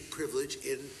executive privilege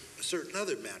in certain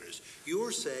other matters.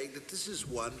 You're saying that this is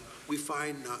one we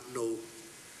find no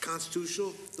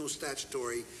constitutional, no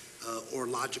statutory or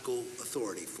logical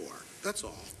authority for. That's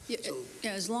all. Yeah,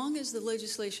 as long as the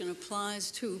legislation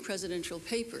applies to presidential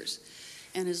papers,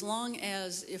 and as long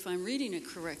as, if I'm reading it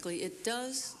correctly, it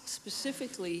does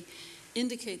specifically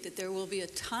indicate that there will be a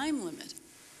time limit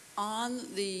on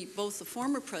both the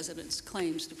former president's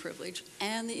claims to privilege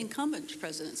and the incumbent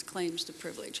president's claims to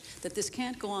privilege, that this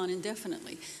can't go on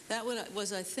indefinitely. That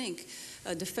was, I think,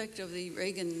 a defect of the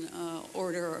Reagan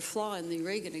order, or a flaw in the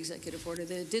Reagan executive order,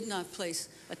 that it did not place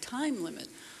a time limit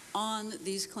on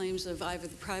these claims of either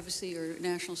the privacy or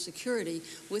national security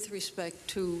with respect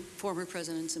to former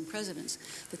presidents and presidents.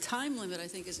 The time limit, I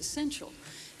think, is essential.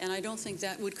 And I don't think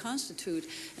that would constitute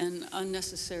an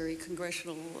unnecessary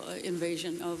congressional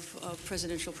invasion of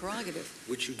presidential prerogative.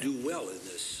 Which you do well in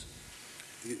this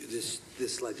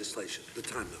legislation, the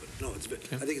time limit. No,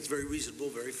 I think it's very reasonable,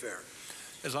 very fair.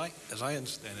 As I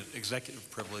understand it, executive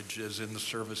privilege is in the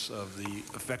service of the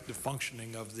effective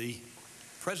functioning of the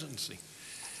presidency.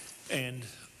 And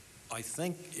I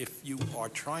think if you are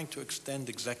trying to extend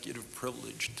executive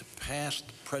privilege to past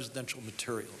presidential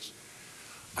materials,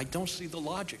 I don't see the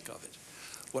logic of it.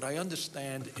 What I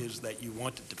understand is that you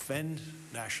want to defend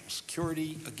national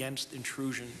security against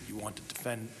intrusion, you want to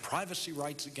defend privacy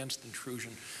rights against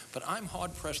intrusion, but I'm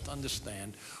hard-pressed to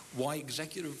understand why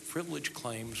executive privilege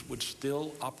claims would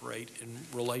still operate in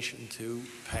relation to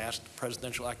past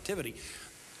presidential activity.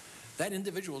 That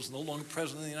individual is no longer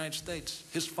president of the United States.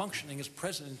 His functioning as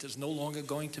president is no longer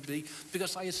going to be,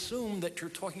 because I assume that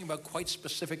you're talking about quite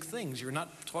specific things. You're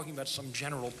not talking about some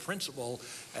general principle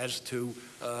as to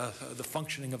the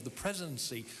functioning of the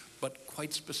presidency, but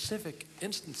quite specific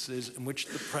instances in which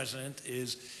the president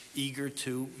is eager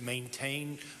to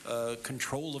maintain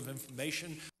control of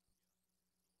information,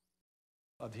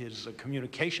 of his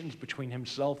communications between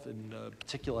himself and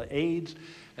particular aides.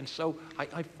 And so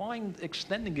I find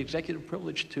extending executive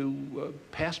privilege to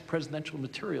past presidential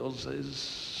materials is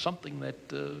something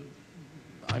that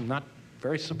I'm not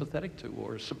very sympathetic to,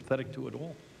 or sympathetic to at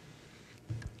all.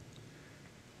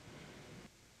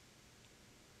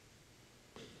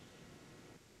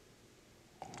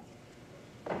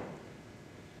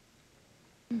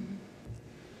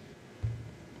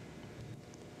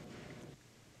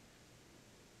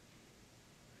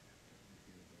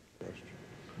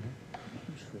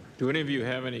 Do any of you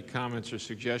have any comments or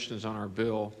suggestions on our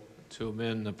bill to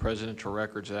amend the Presidential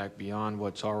Records Act beyond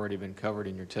what's already been covered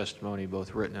in your testimony,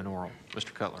 both written and oral?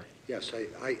 Mr. Cutler. Yes,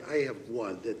 I have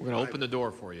one. That we're going to open the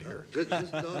door for you here.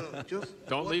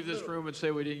 Don't leave this room and say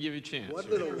we didn't give you a chance. One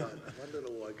little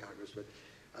one, Congressman.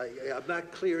 I'm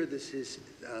not clear this is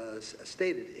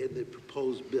stated in the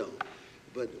proposed bill,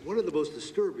 but one of the most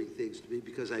disturbing things to me,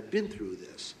 because I've been through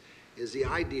this, is the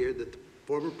idea that the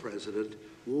former president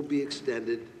will be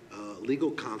extended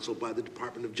legal counsel by the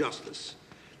Department of Justice.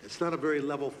 It's not a very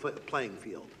level playing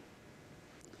field.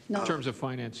 No. In terms of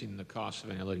financing the cost of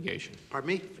any litigation. Pardon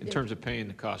me? In terms of paying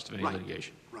the cost of any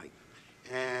litigation. Right.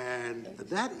 And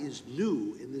that is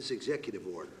new in this executive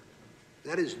order.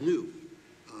 That is new.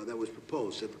 That was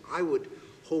proposed. And I would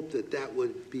hope that that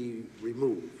would be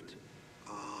removed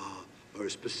or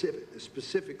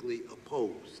specifically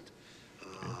opposed,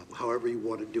 however you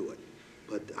want to do it.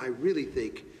 But I really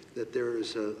think that there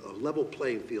is a level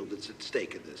playing field that's at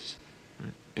stake in this.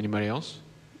 Right. Anybody else?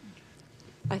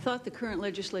 I thought the current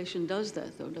legislation does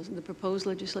that, though, doesn't the proposed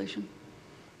legislation?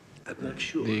 I'm not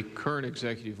sure. The current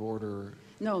executive order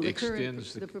the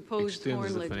extends proposed the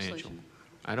foreign financial. legislation.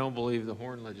 I don't believe the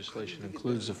Horn legislation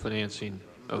includes the financing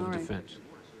of All right. defense.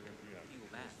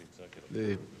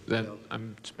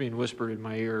 It's being whispered in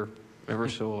my ear ever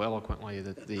so eloquently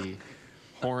that the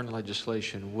Horn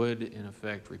legislation would, in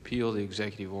effect, repeal the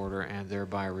executive order and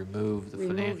thereby remove the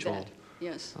Remove financial that,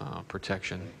 yes.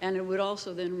 protection. And it would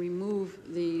also then remove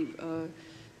the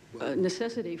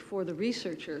necessity for the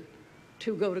researcher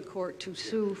to go to court to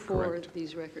sue for Correct.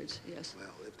 these records, yes. Well,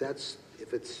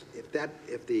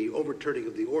 if the overturning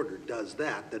of the order does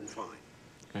that, then fine.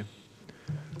 Okay.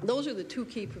 Those are the two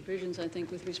key provisions, I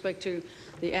think, with respect to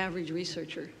the average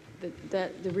researcher,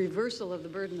 that the reversal of the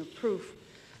burden of proof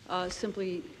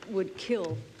simply would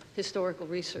kill historical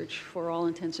research for all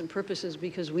intents and purposes,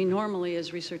 because we normally,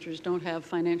 as researchers, don't have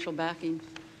financial backing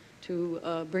to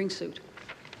bring suit.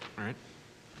 All right.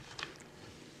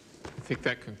 I think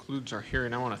that concludes our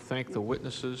hearing. I want to thank the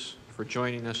witnesses for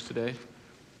joining us today.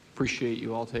 Appreciate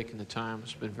you all taking the time.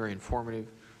 It's been very informative.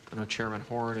 I know Chairman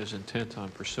Horn is intent on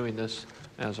pursuing this,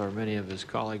 as are many of his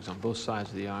colleagues on both sides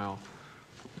of the aisle.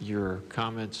 Your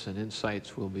comments and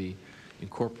insights will be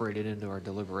incorporated into our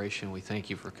deliberation. We thank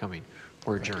you for coming.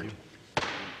 We're adjourned.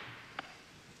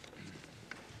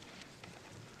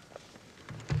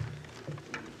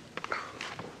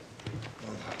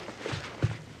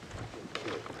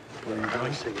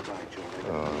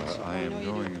 I am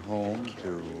going home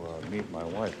to meet my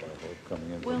wife, I hope,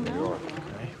 coming into Well, New no. York.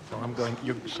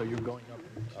 Okay. So you're going up.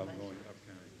 I'm going